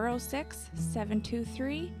 Call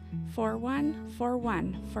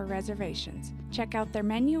 406-723-4141 for reservations. Check out their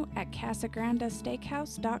menu at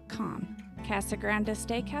casagrandesteakhouse.com. Casa Grande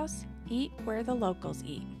Steakhouse, eat where the locals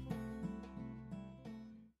eat.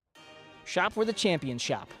 Shop where the champions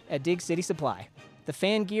shop at Dig City Supply. The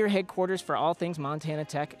Fan Gear headquarters for all things Montana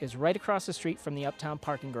Tech is right across the street from the Uptown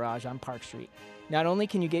parking garage on Park Street. Not only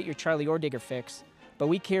can you get your Charlie Ordigger fix, but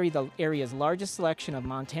we carry the area's largest selection of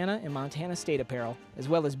Montana and Montana State apparel, as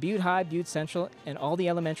well as Butte High, Butte Central, and all the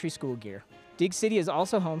elementary school gear. Dig City is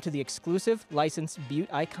also home to the exclusive licensed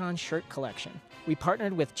Butte Icon shirt collection. We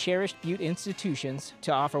partnered with cherished Butte institutions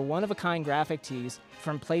to offer one-of-a-kind graphic tees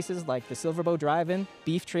from places like the Silverbow Drive-In,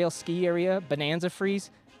 Beef Trail Ski Area, Bonanza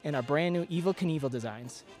Freeze, and our brand new Evil Knievel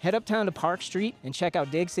designs. Head uptown to Park Street and check out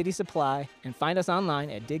Dig City Supply, and find us online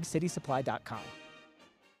at digcitysupply.com.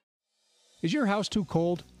 Is your house too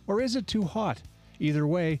cold, or is it too hot? Either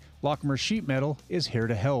way, Lockmer Sheet Metal is here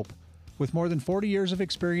to help. With more than 40 years of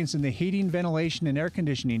experience in the heating, ventilation, and air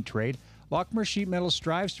conditioning trade, Lockmer Sheet Metal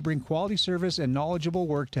strives to bring quality service and knowledgeable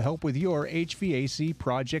work to help with your HVAC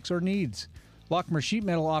projects or needs. Lockmer Sheet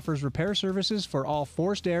Metal offers repair services for all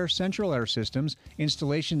forced air, central air systems,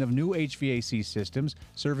 installation of new HVAC systems,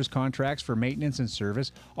 service contracts for maintenance and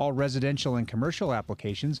service, all residential and commercial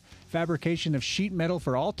applications, fabrication of sheet metal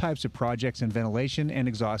for all types of projects in ventilation and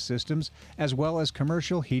exhaust systems, as well as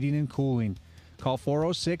commercial heating and cooling. Call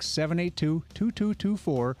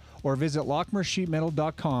 406-782-2224 or visit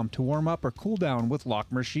LockmerSheetMetal.com to warm up or cool down with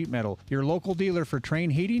Lockmer Sheet Metal, your local dealer for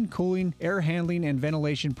Trane heating, cooling, air handling, and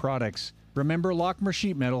ventilation products. Remember Lockmer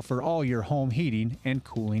Sheet Metal for all your home heating and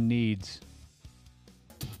cooling needs.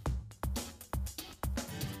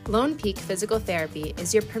 Lone Peak Physical Therapy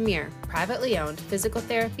is your premier privately owned physical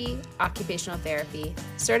therapy, occupational therapy,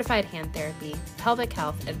 certified hand therapy, pelvic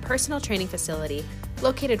health, and personal training facility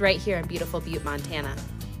located right here in beautiful Butte, Montana.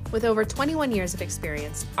 With over 21 years of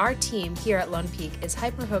experience, our team here at Lone Peak is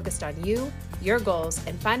hyper-focused on you, your goals,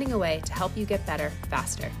 and finding a way to help you get better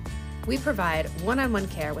faster. We provide one-on-one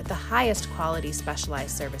care with the highest quality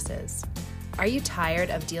specialized services. Are you tired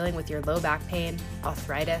of dealing with your low back pain,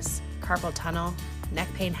 arthritis, carpal tunnel, neck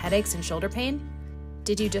pain, headaches, and shoulder pain?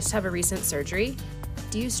 Did you just have a recent surgery?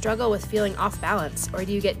 Do you struggle with feeling off balance, or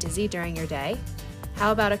do you get dizzy during your day?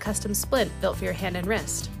 How about a custom splint built for your hand and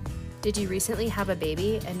wrist? Did you recently have a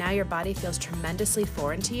baby and now your body feels tremendously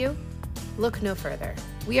foreign to you? Look no further.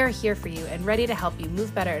 We are here for you and ready to help you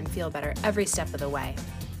move better and feel better every step of the way.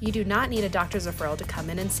 You do not need a doctor's referral to come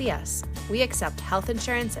in and see us. We accept health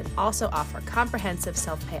insurance and also offer comprehensive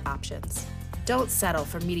self-pay options. Don't settle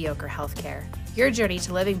for mediocre healthcare. Your journey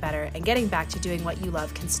to living better and getting back to doing what you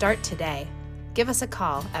love can start today. Give us a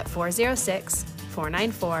call at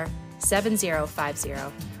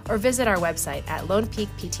 406-494-7050 or visit our website at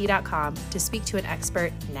lonepeakpt.com to speak to an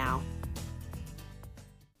expert now.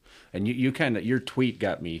 And your tweet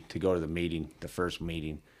got me to go to the meeting, the first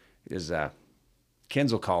meeting, is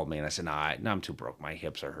Kenzel called me and I said, no, I'm too broke. My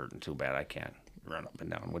hips are hurting too bad. I can't run up and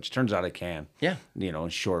down, which turns out I can. Yeah. You know,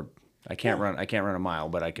 short. I can't run a mile,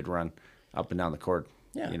 but I could run up and down the court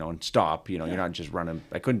you know, and stop. You know, you're not just running.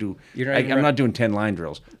 I couldn't do. I'm not doing 10 line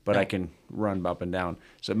drills, but I can run up and down.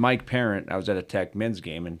 So Mike Parent, I was at a Tech men's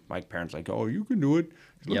game, and Mike Parent's like, "Oh, you can do it.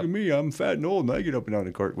 Look at me, I'm fat and old, and I get up and down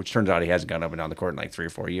the court." Which turns out he hasn't gone up and down the court in like 3 or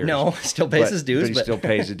 4 years. No, still pays his dues, but he still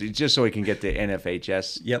pays it just so he can get the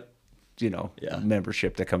NFHS. Yep. You know,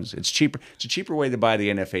 membership that comes. It's cheaper. It's a cheaper way to buy the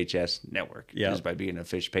NFHS network. Yeah, just by being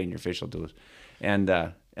paying your official dues. And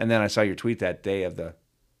then I saw your tweet that day of the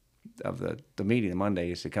meeting, the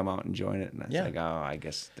Monday, is to come out and join it. And I was like, oh, I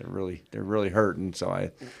guess they're really hurting. So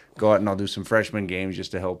I go out and I'll do some freshman games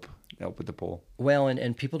just to help with the pool. Well,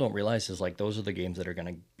 and people don't realize is like those are the games that are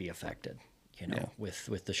going to be affected. You know,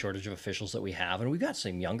 with the shortage of officials that we have, and we've got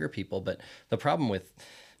some younger people, but the problem with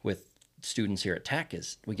students here at Tech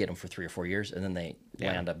is we get them for 3 or 4 years and then they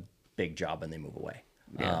land a big job and they move away.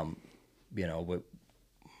 Yeah. You know,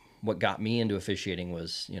 what got me into officiating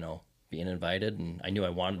was, you know, being invited, and I knew I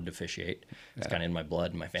wanted to officiate. It's kind of in my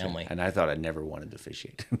blood and my family. And I thought I never wanted to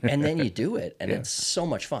officiate. And then you do it, and it's so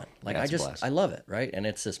much fun. Like I love it, right? And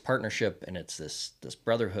it's this partnership, and it's this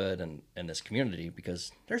brotherhood and this community,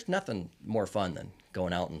 because there's nothing more fun than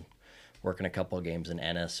going out and working a couple of games in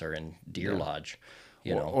Ennis or in Deer Lodge.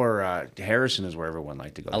 You know, or Harrison is where everyone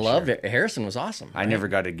liked to go. I loved it. Harrison was awesome. I never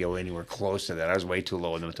got to go anywhere close to that. I was way too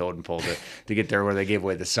low in the totem pole to get there where they gave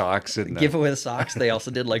away the socks. And give away the socks. They also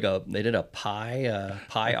did a pie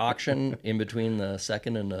auction in between the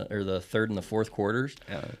second and the third and the fourth quarters.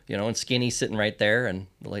 You know, and Skinny's sitting right there, and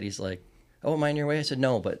the lady's like, "Oh, am I in your way?" I said,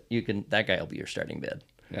 "No, but you can. That guy will be your starting bid."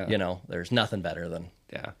 Yeah. You know, there's nothing better than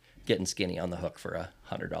getting Skinny on the hook for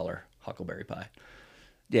 $100 huckleberry pie.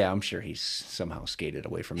 Yeah, I'm sure he's somehow skated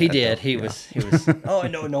away from he that. Did. He was, oh, I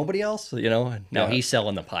know nobody else, you know. No, he's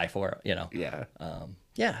selling the pie for it, you know.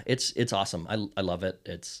 Yeah. It's awesome. I love it.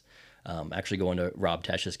 It's actually going to Rob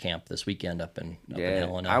Tesch's camp this weekend up in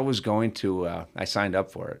Helena. I was going to, I signed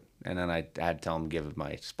up for it, and then I had to tell him to give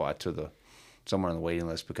my spot to someone on the waiting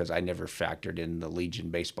list because I never factored in the Legion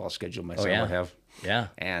baseball schedule my son would have. Yeah.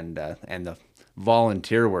 And the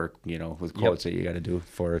volunteer work, you know, with quotes that you got to do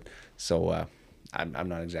for it. So, I'm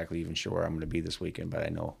not exactly even sure where I'm going to be this weekend, but I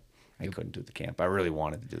know I couldn't do the camp. I really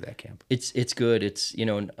wanted to do that camp. It's good. It's, you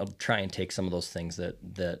know, I'll try and take some of those things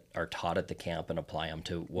that are taught at the camp and apply them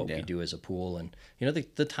to what we do as a pool. And, you know,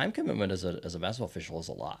 the time commitment as a basketball official is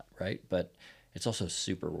a lot, right? But it's also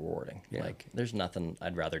super rewarding. Yeah. Like, there's nothing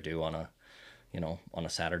I'd rather do on a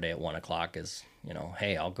Saturday at 1:00 is, you know,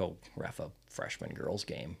 hey, I'll go ref a freshman girls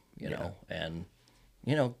game, you know, and,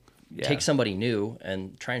 you know, take somebody new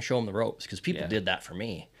and try and show them the ropes, because people did that for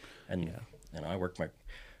me. And you know, I worked my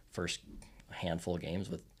first handful of games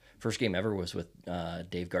first game ever was with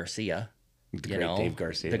Dave Garcia. Dave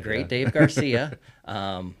Garcia. The great Dave Garcia.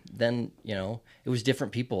 Then, you know, it was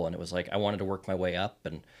different people, and it was like I wanted to work my way up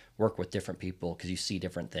and work with different people because you see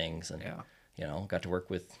different things. And you know, got to work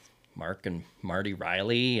with Mark and Marty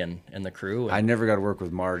Riley and the crew. And I never got to work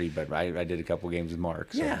with Marty, but I did a couple games with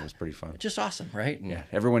Mark, so it was pretty fun. Just awesome, right? And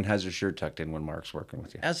everyone has their shirt tucked in when Mark's working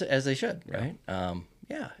with you. As they should, right?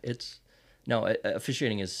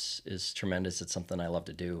 Officiating is tremendous. It's something I love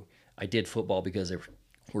to do. I did football because they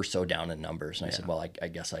were so down in numbers, and I said, well, I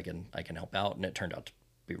guess I can help out, and it turned out to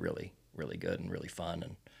be really, really good and really fun.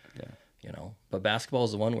 And you know, but basketball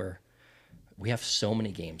is the one where we have so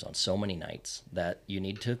many games on so many nights that you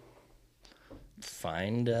need to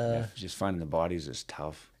find just finding the bodies is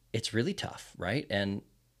tough. It's really tough, right? And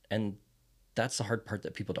that's the hard part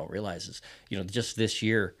that people don't realize is, you know, just this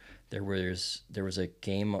year there was a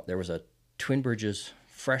game, there was a Twin Bridges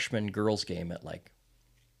freshman girls game at like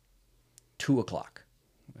 2:00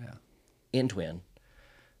 in Twin.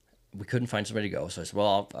 We couldn't find somebody to go, so I said,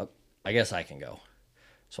 well, I guess I can go.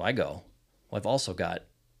 So I go. Well,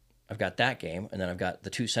 I've got that game, and then I've got the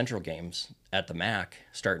 2 Central games at the MAC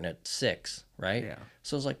starting at 6, right? Yeah.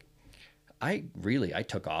 So it's like, I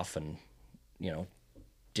took off and, you know,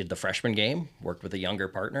 did the freshman game, worked with a younger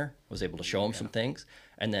partner, was able to show him some things,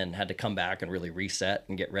 and then had to come back and really reset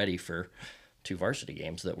and get ready for 2 varsity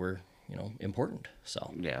games that were, you know, important.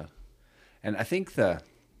 So yeah, and I think I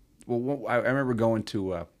remember going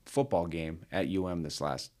to a football game at UM this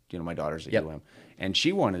last, you know, my daughter's at UM, and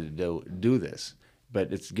she wanted to do this.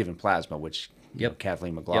 But it's given plasma, which you know,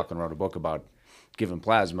 Kathleen McLaughlin wrote a book about given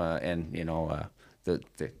plasma, and you know the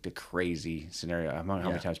crazy scenario. I don't know how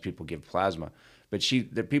many times people give plasma, but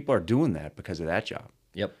the people are doing that because of that job.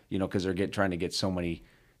 Yep. You know, because they're trying to get so many.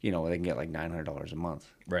 You know, they can get like $900 a month.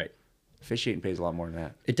 Right. Officiating pays a lot more than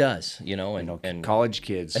that. It does. You know, and college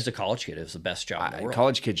kids. As a college kid, it's the best job in the world.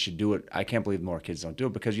 College kids should do it. I can't believe more kids don't do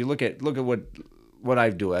it, because you look at what I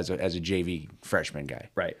do as a JV freshman guy.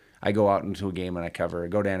 Right. I go out into a game and I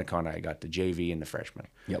go to Anaconda. I got the JV and the freshman.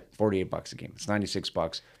 Yep. $48 a game. It's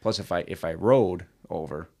 $96. Plus, if I rode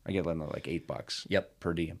over, I get another like $8. Yep.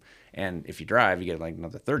 Per diem. And if you drive, you get like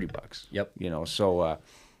another $30. Yep. You know, so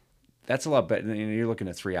that's a lot better. You're looking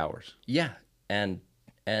at 3 hours. Yeah, and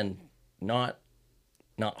not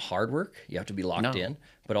hard work. You have to be locked in,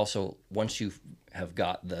 but also once you have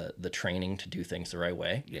got the training to do things the right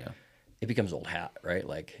way. Yeah. It becomes old hat, right?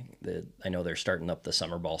 Like I know they're starting up the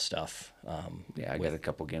summer ball stuff. I got a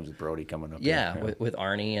couple games with Brody coming up. Yeah, with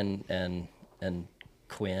Arnie and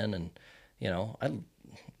Quinn, and you know,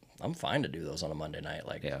 I'm fine to do those on a Monday night.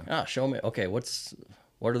 Like, show me. Okay, what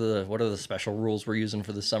are the special rules we're using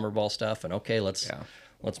for the summer ball stuff? And okay, let's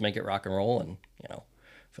make it rock and roll. And you know,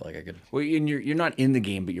 I feel like I could. Well, and you're not in the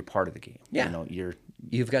game, but you're part of the game. Yeah, you know,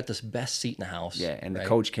 you've got this best seat in the house. Yeah, and right? The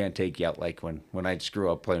coach can't take you out. Like when I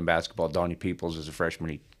screw up playing basketball, Donnie Peoples as a freshman,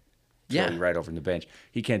 he throw you right over in the bench.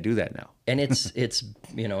 He can't do that now. And it's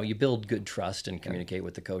you know, you build good trust and communicate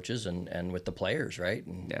with the coaches and with the players, right?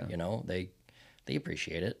 And you know, they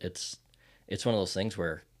appreciate it. It's one of those things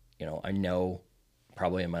where, you know, I know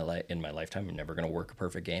probably in my lifetime I'm never going to work a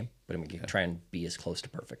perfect game, but I'm going to try and be as close to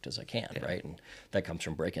perfect as I can, right? And that comes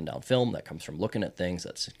from breaking down film, that comes from looking at things,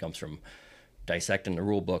 that comes from dissecting the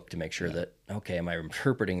rule book to make sure that, okay, am I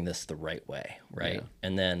interpreting this the right way, right? Yeah.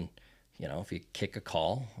 And then, you know, if you kick a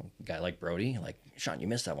call, a guy like Brody, like, Sean, you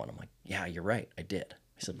missed that one. I'm like, yeah, you're right, I did.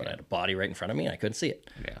 He said, but I had a body right in front of me and I couldn't see it.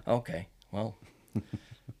 Yeah. Okay, well,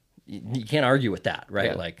 you can't argue with that,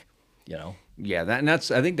 right? Yeah. Like, you know. Yeah, I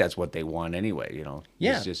think that's what they want anyway, you know.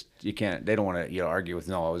 Yeah. It's just, you can't, they don't want to, you know, argue with,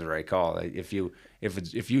 no, it was the right call. If you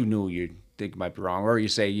knew you think it might be wrong, or you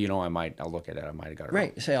say, you know, I'll look at it, I might have got it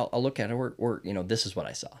right. wrong. Say, I'll look at it, or, you know, this is what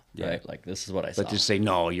I saw, right? Like, this is what I saw. But just say,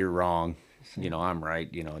 no, you're wrong. You know, I'm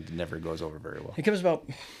right. You know, it never goes over very well. It comes about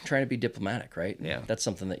trying to be diplomatic, right? Yeah. That's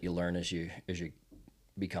something that you learn as you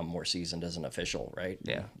become more seasoned as an official, right?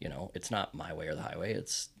 Yeah. You know, it's not my way or the highway.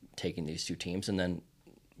 It's taking these two teams. And then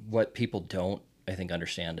what people don't, I think,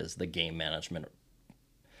 understand is the game management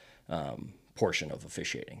portion of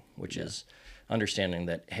officiating, which is understanding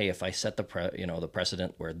that, hey, if I set the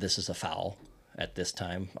precedent where this is a foul at this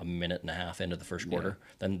time, a minute and a half into the first quarter,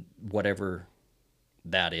 then whatever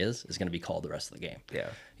that is going to be called the rest of the game. Yeah.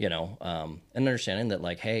 You know, and understanding that,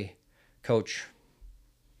 like, hey, coach,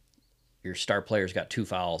 your star player's got 2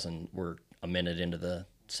 fouls and we're a minute into the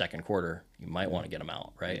second quarter, you might want to get them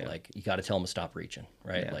out, right? Yeah. Like, you got to tell them to stop reaching,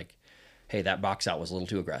 right? Yeah. Like, hey, that box out was a little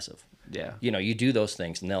too aggressive. Yeah. You know, you do those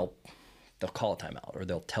things and they'll call a timeout, or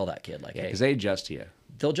they'll tell that kid, like, hey. Because they adjust to you.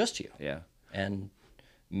 They'll adjust to you. Yeah. And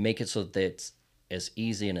make it so that it's as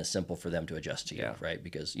easy and as simple for them to adjust to you, right?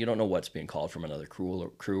 Because you don't know what's being called from another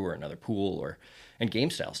crew or another pool, and game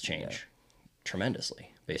styles change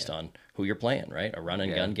tremendously based on who you're playing, right? A run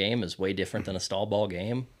and gun game is way different than a stall ball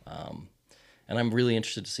game. And I'm really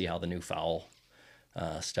interested to see how the new foul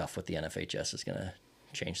stuff with the NFHS is going to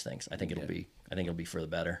change things. I think it'll be for the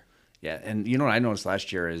better. Yeah, and you know what I noticed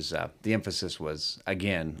last year is the emphasis was,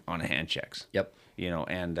 again, on hand checks. Yep. You know,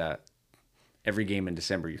 and every game in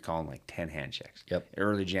December, you're calling like 10 hand checks. Yep.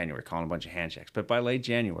 Early January, calling a bunch of hand checks. But by late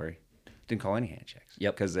January, didn't call any hand checks.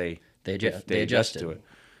 Yep. Because they adjust to it.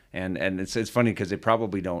 And it's funny because they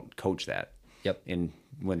probably don't coach that. Yep.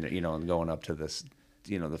 When you know, going up to this,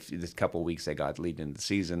 you know, this couple of weeks they got leading into the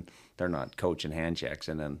season, they're not coaching hand checks,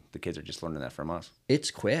 and then the kids are just learning that from us. It's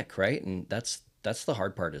quick, right? And that's the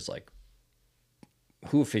hard part, is like,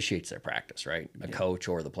 who officiates their practice, right? A coach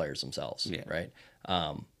or the players themselves, right?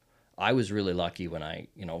 I was really lucky when I,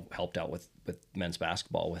 you know, helped out with men's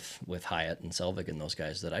basketball with Hyatt and Selvig and those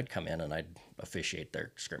guys, that I'd come in and I'd officiate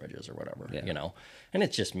their scrimmages or whatever, you know, and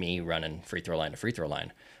it's just me running free throw line to free throw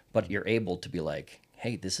line, but you're able to be like,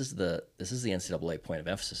 hey, this is the NCAA point of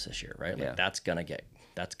emphasis this year, right? Like that's gonna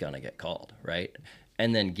get called, right?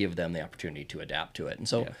 And then give them the opportunity to adapt to it. And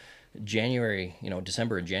so January, you know,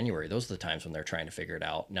 December and January, those are the times when they're trying to figure it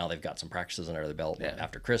out. Now they've got some practices under the belt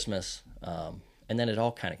after Christmas. And then it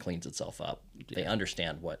all kind of cleans itself up. They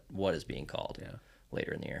understand what is being called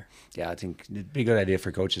later in the year. Yeah, I think it'd be a good idea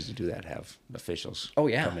for coaches to do that, have officials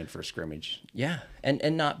come in for a scrimmage. Yeah,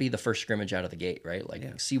 and not be the first scrimmage out of the gate, right?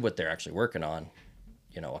 Like, see what they're actually working on,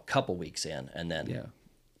 you know, a couple weeks in, and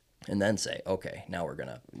then say, okay, now we're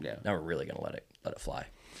really gonna let it fly.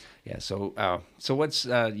 Yeah. So what's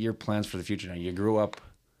your plans for the future now? You grew up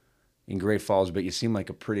in Great Falls, but you seem like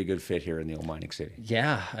a pretty good fit here in the old mining city.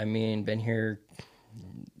 Yeah, I mean, been here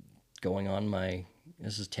going on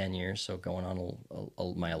this is 10 years, so going on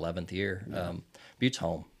my 11th year. Butte's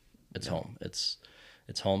home. It's home. It's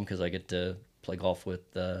home because I get to play golf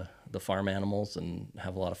with the farm animals and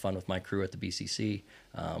have a lot of fun with my crew at the BCC.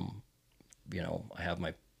 You know,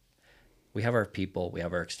 we have our people, we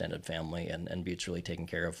have our extended family, and Butte's really taking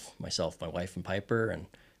care of myself, my wife, and Piper, and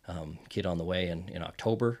kid on the way in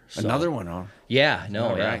October. So, another one, huh? Yeah, no,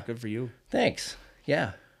 all yeah. right, good for you. Thanks.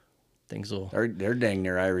 Yeah, things will. They're dang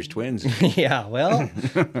near Irish twins. Yeah, well,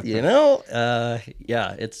 you know,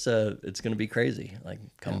 yeah, it's going to be crazy. Like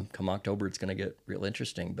come October, it's going to get real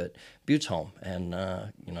interesting. But Butte's home, and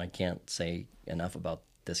you know, I can't say enough about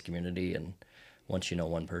this community. And once you know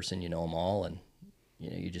one person, you know them all, and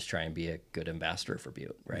you know, you just try and be a good ambassador for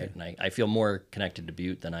Butte, right? Yeah. And I feel more connected to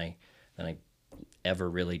Butte than I ever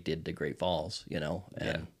really did to Great Falls, you know.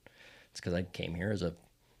 And it's because I came here as a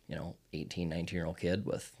 18, 19-year-old kid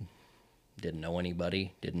didn't know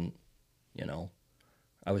anybody, you know,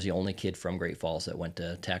 I was the only kid from Great Falls that went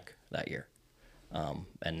to Tech that year.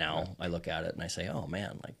 And now I look at it and I say, oh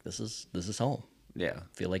man, like this is home. Yeah.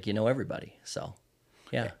 Feel like you know everybody. So,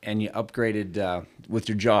 yeah. And you upgraded with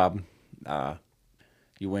your job.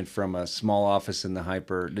 You went from a small office in the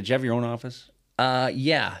Hyper. Did you have your own office?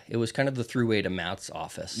 Yeah, it was kind of the throughway to Matt's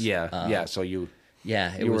office. Yeah. So you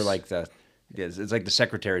were like it's like the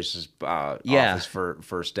secretary's office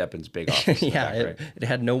for Steppen's big office. Yeah, it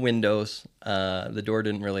had no windows. The door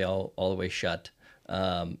didn't really all the way shut,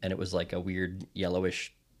 and it was like a weird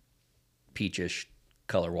yellowish, peachish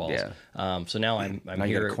color walls. Yeah. So now I'm now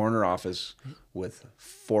here. You got a corner office with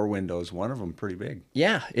 4 windows. One of them pretty big.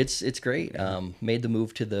 Yeah, it's great. Yeah. Made the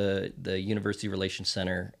move to the University Relations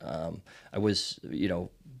Center. I was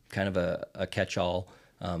kind of a catch-all,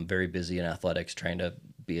 very busy in athletics, trying to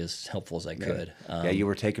be as helpful as I could. Yeah, you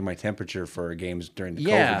were taking my temperature for games during the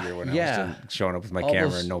COVID year when I was showing up with my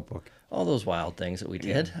camera and notebook. All those wild things that we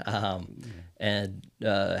did. And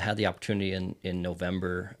had the opportunity in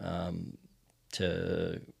November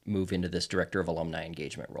to move into this Director of Alumni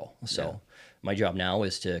Engagement role. So my job now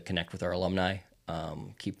is to connect with our alumni,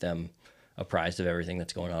 keep them apprised of everything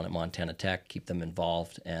that's going on at Montana Tech, keep them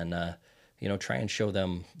involved, and try and show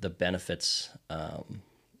them the benefits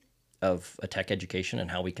of a tech education and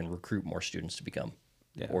how we can recruit more students to become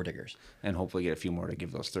ore diggers, and hopefully get a few more to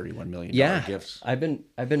give those $31 million gifts. I've been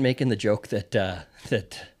making the joke that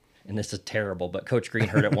and this is terrible, but Coach Green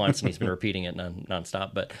heard it once and he's been repeating it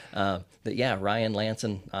nonstop. But Ryan, Lance,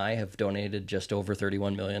 and I have donated just over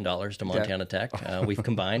 $31 million to Montana Tech. We've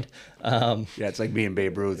combined. It's like being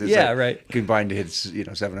Babe Ruth. It's right. Combined to hit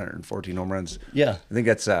 714 home runs. Yeah, I think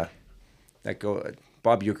that's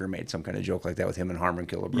Bob Uecker made some kind of joke like that with him and Harmon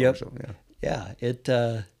Killebrew. Yep. So,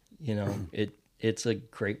 it's a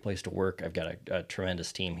great place to work. I've got a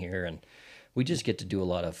tremendous team here, and we just get to do a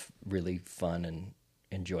lot of really fun and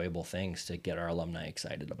enjoyable things to get our alumni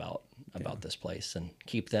excited about this place and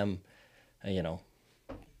keep them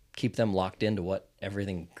locked into what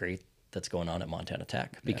everything great that's going on at Montana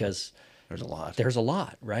Tech, because there's a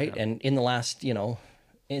lot, right? Yeah. And in the last,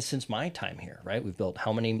 since my time here, right, we've built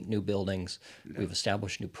how many new buildings, we've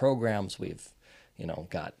established new programs, we've,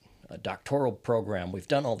 got a doctoral program, we've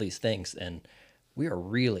done all these things, and we are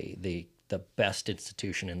really the best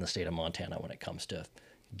institution in the state of Montana when it comes to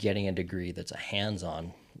getting a degree that's a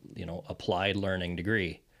hands-on, applied learning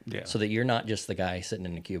degree, so that you're not just the guy sitting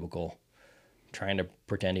in a cubicle trying to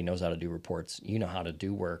pretend he knows how to do reports. You know how to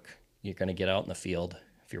do work. You're going to get out in the field.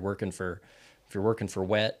 If you're working for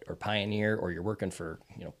Wet or Pioneer, or you're working for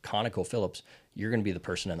ConocoPhillips, you're going to be the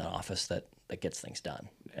person in the office that gets things done.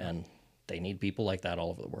 And they need people like that all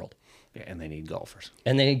over the world. Yeah, and they need golfers.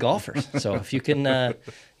 So if you can,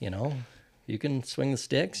 you can swing the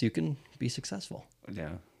sticks, you can be successill.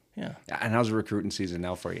 Yeah. Yeah. And how's the recruiting season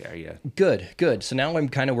now for you? Are you good? So now I'm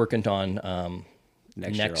kind of working on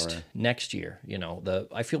next year.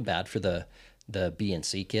 I feel bad for the B and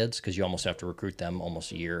C kids, because you almost have to recruit them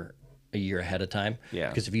almost a year ahead of time. Yeah.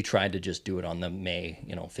 Because if you tried to just do it on the May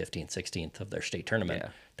 15th, 16th of their state tournament,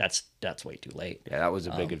 that's way too late. Yeah, that was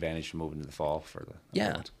a big advantage to moving to the fall for the.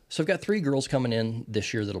 Yeah. So I've got 3 girls coming in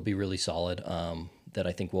this year that'll be really solid. That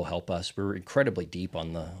I think will help us. We're incredibly deep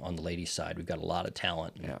on the ladies' side. We've got a lot of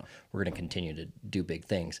talent. And we're going to continue to do big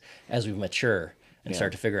things as we mature and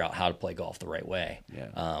start to figure out how to play golf the right way.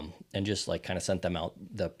 Yeah. And just kind of sent them out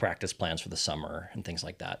the practice plans for the summer and things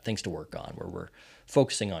like that, things to work on, where we're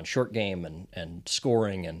focusing on short game and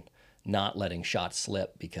scoring and not letting shots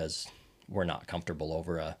slip because we're not comfortable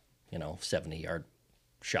over a 70-yard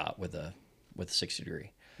shot with a 60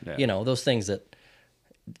 degree. Yeah. Those things that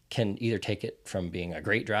can either take it from being a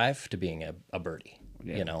great drive to being a birdie,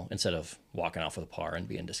 instead of walking off with a par and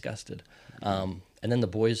being disgusted. And then the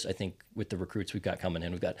boys, I think, with the recruits we've got coming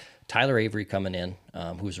in, we've got Tyler Avery coming in,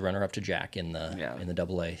 who's a runner-up to Jack in the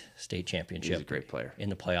AA state championship. He's a great player. In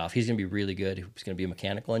the playoff. He's going to be really good. He's going to be a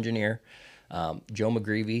mechanical engineer. Joe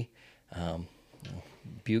McGreevy,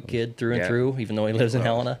 Butte kid through and through, even though he lives in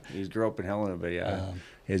Helena. He grew up in Helena, but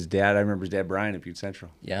his dad, I remember his dad, Brian, at Butte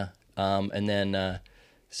Central. Yeah. And then,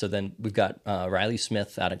 so then we've got Riley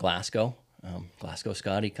Smith out of Glasgow. Glasgow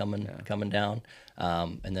Scotty coming down.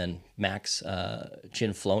 And then Max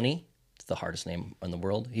Chinfloni, it's the hardest name in the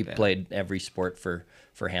world. He played every sport for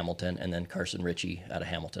Hamilton, and then Carson Ritchie out of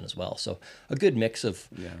Hamilton as well. So a good mix of,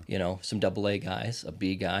 some AA guys, a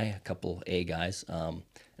B guy, a couple A guys.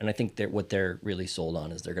 And I think what they're really sold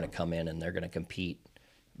on is they're going to come in and they're going to compete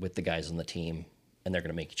with the guys on the team, and they're going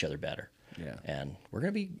to make each other better. Yeah. And we're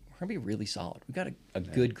going to be really solid. We've got a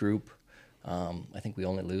good group. I think we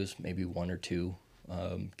only lose maybe one or two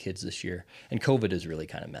kids this year, and COVID has really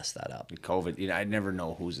kind of messed that up. COVID, I never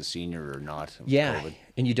know who's a senior or not. COVID.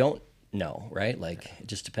 And you don't know, right? Like it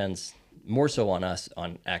just depends more so on us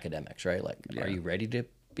on academics, right? Like, are you ready to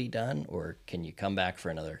be done, or can you come back for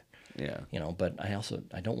another? But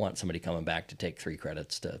I don't want somebody coming back to take 3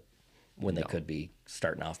 credits when they could be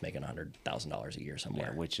starting off making $100,000 a year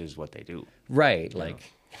somewhere. Yeah, which is what they do. Right.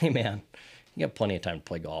 Like, hey man, you got plenty of time to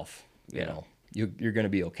play golf. You know, you're going to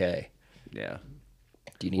be okay. Yeah.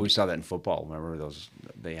 We saw that in football. Remember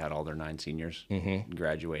they had all their 9 seniors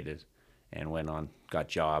graduated and went on, got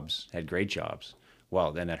jobs, had great jobs.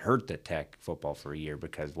 Well, then it hurt the Tech football for a year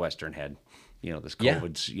because Western had, this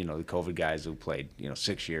COVID, the COVID guys who played,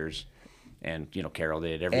 6 years. And, Carroll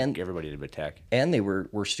did, everybody did with Tech. And they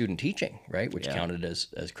were student teaching, right? Which counted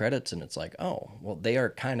as credits. And it's like, oh, well, they are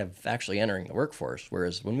kind of actually entering the workforce.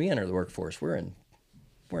 Whereas when we enter the workforce, we're in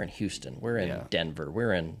Houston, we're in Denver,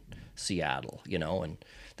 we're in Seattle, and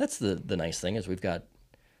that's the nice thing is we've got,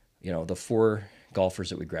 the 4 golfers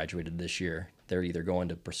that we graduated this year, they're either going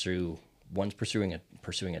to one's pursuing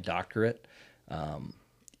a doctorate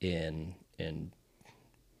in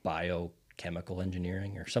biochemical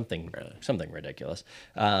engineering or something ridiculous.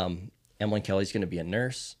 Emily Kelly's going to be a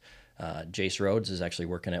nurse. Jace Rhodes is actually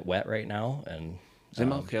working at WET right now. And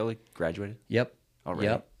Emily Kelly graduated? Yep. Already?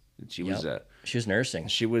 Yep. She was she was nursing.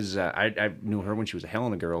 She was I knew her when she was a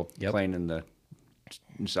Helena girl playing in the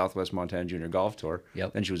Southwest Montana Junior Golf Tour.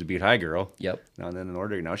 Yep. Then she was a Butte High girl. Yep. And then in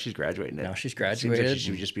Oregon. Now she's graduating. Now she's graduated. Seems like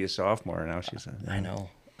she would just be a sophomore. Now she's I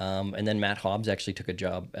know. And then Matt Hobbs actually took a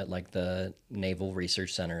job at like the Naval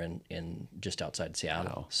Research Center in just outside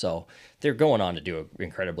Seattle. Wow. So they're going on to do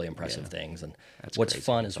incredibly impressive things. And what's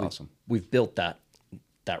fun is we've built that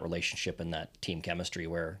relationship and that team chemistry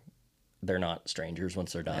where they're not strangers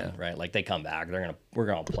once they're done, right? Like they come back, we're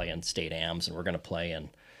gonna play in state AMs and we're gonna play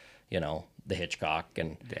in, the Hitchcock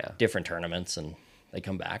and different tournaments, and they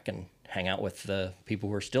come back and hang out with the people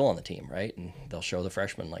who are still on the team, right? And they'll show the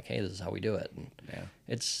freshmen like, hey, this is how we do it. And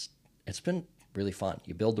it's been really fun.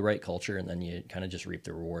 You build the right culture, and then you kind of just reap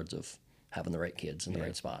the rewards of having the right kids in the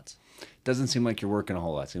right spots. Doesn't seem like you're working a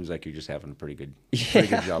whole lot. Seems like you're just having a pretty good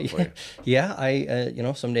job for you. Yeah, I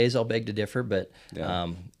some days I'll beg to differ, but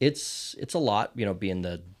it's a lot, being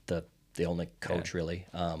the only coach really.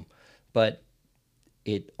 But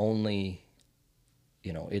it only,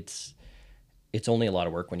 it's only a lot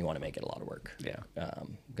of work when you want to make it a lot of work. Yeah.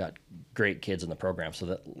 Got great kids in the program, so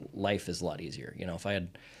that life is a lot easier. If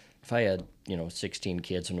I had 16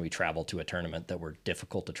 kids when we traveled to a tournament that were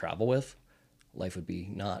difficult to travel with, life would be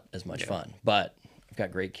not as much fun. But I've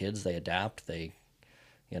got great kids. They adapt. They,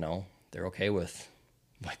 they're okay with.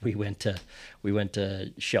 Like we went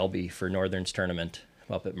to Shelby for Northern's tournament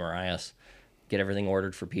up at Marias, get everything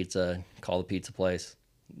ordered for pizza, call the pizza place.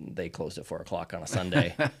 They closed at 4:00 on a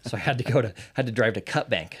Sunday, so I had to drive to Cut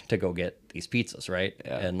Bank to go get these pizzas, right?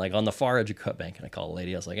 Yeah. And like on the far edge of Cut Bank, and I called a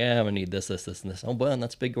lady. I was like, "Yeah, I'm gonna need this, and this." Oh, Ben,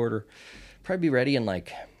 that's a big order. Probably be ready in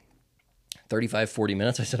like 35-40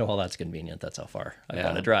 minutes. I said, "Oh, well, that's convenient. That's how far I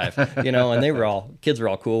gotta drive." And kids were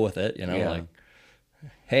all cool with it. Like,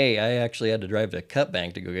 hey, I actually had to drive to Cut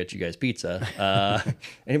Bank to go get you guys pizza.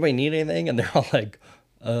 Anybody need anything? And they're all like,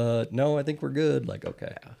 "No, I think we're good." Like,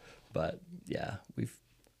 okay, but yeah, we've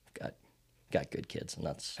got good kids, and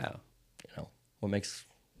that's what makes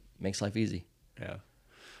life easy. Yeah.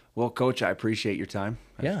 Well, Coach, I appreciate your time.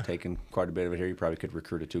 I've taken quite a bit of it here. You probably could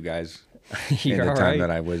recruit 2 guys in the time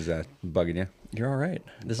that I was bugging you. You're all right.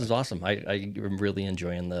 This is awesome. I'm really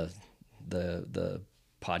enjoying the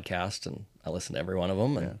podcast, and I listen to every one of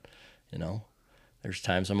them. And there's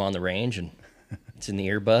times I'm on the range and it's in the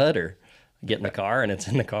earbud, or I get in the car and it's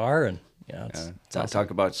in the car, and Yeah, it's awesome.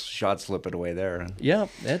 Talk about shot slipping away there. Yeah,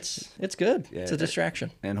 it's good. Yeah, it's a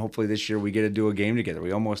distraction. And hopefully this year we get to do a game together.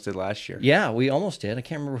 We almost did last year. Yeah, we almost did. I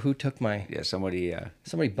can't remember who took my... Yeah, somebody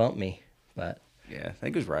bumped me, but... Yeah, I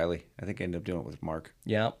think it was Riley. I think I ended up doing it with Mark.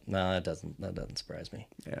 Yeah, no, that doesn't surprise me.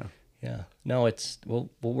 Yeah. No, we'll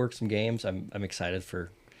work some games. I'm excited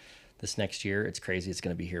for this next year. It's crazy. It's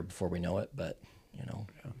going to be here before we know it, but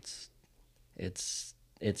it's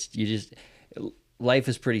you just... Life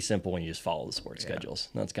is pretty simple when you just follow the sports schedules.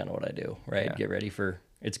 That's kind of what I do, right? Yeah. Get ready for...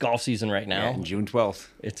 It's golf season right now. Yeah, June 12th.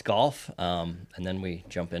 It's golf, and then we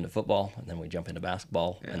jump into football, and then we jump into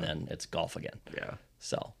basketball, and then it's golf again. Yeah.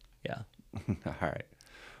 So, yeah. All right.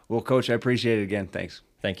 Well, Coach, I appreciate it again. Thanks.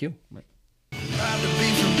 Thank you. Proud to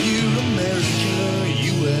be from Butte, America,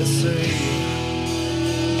 USA.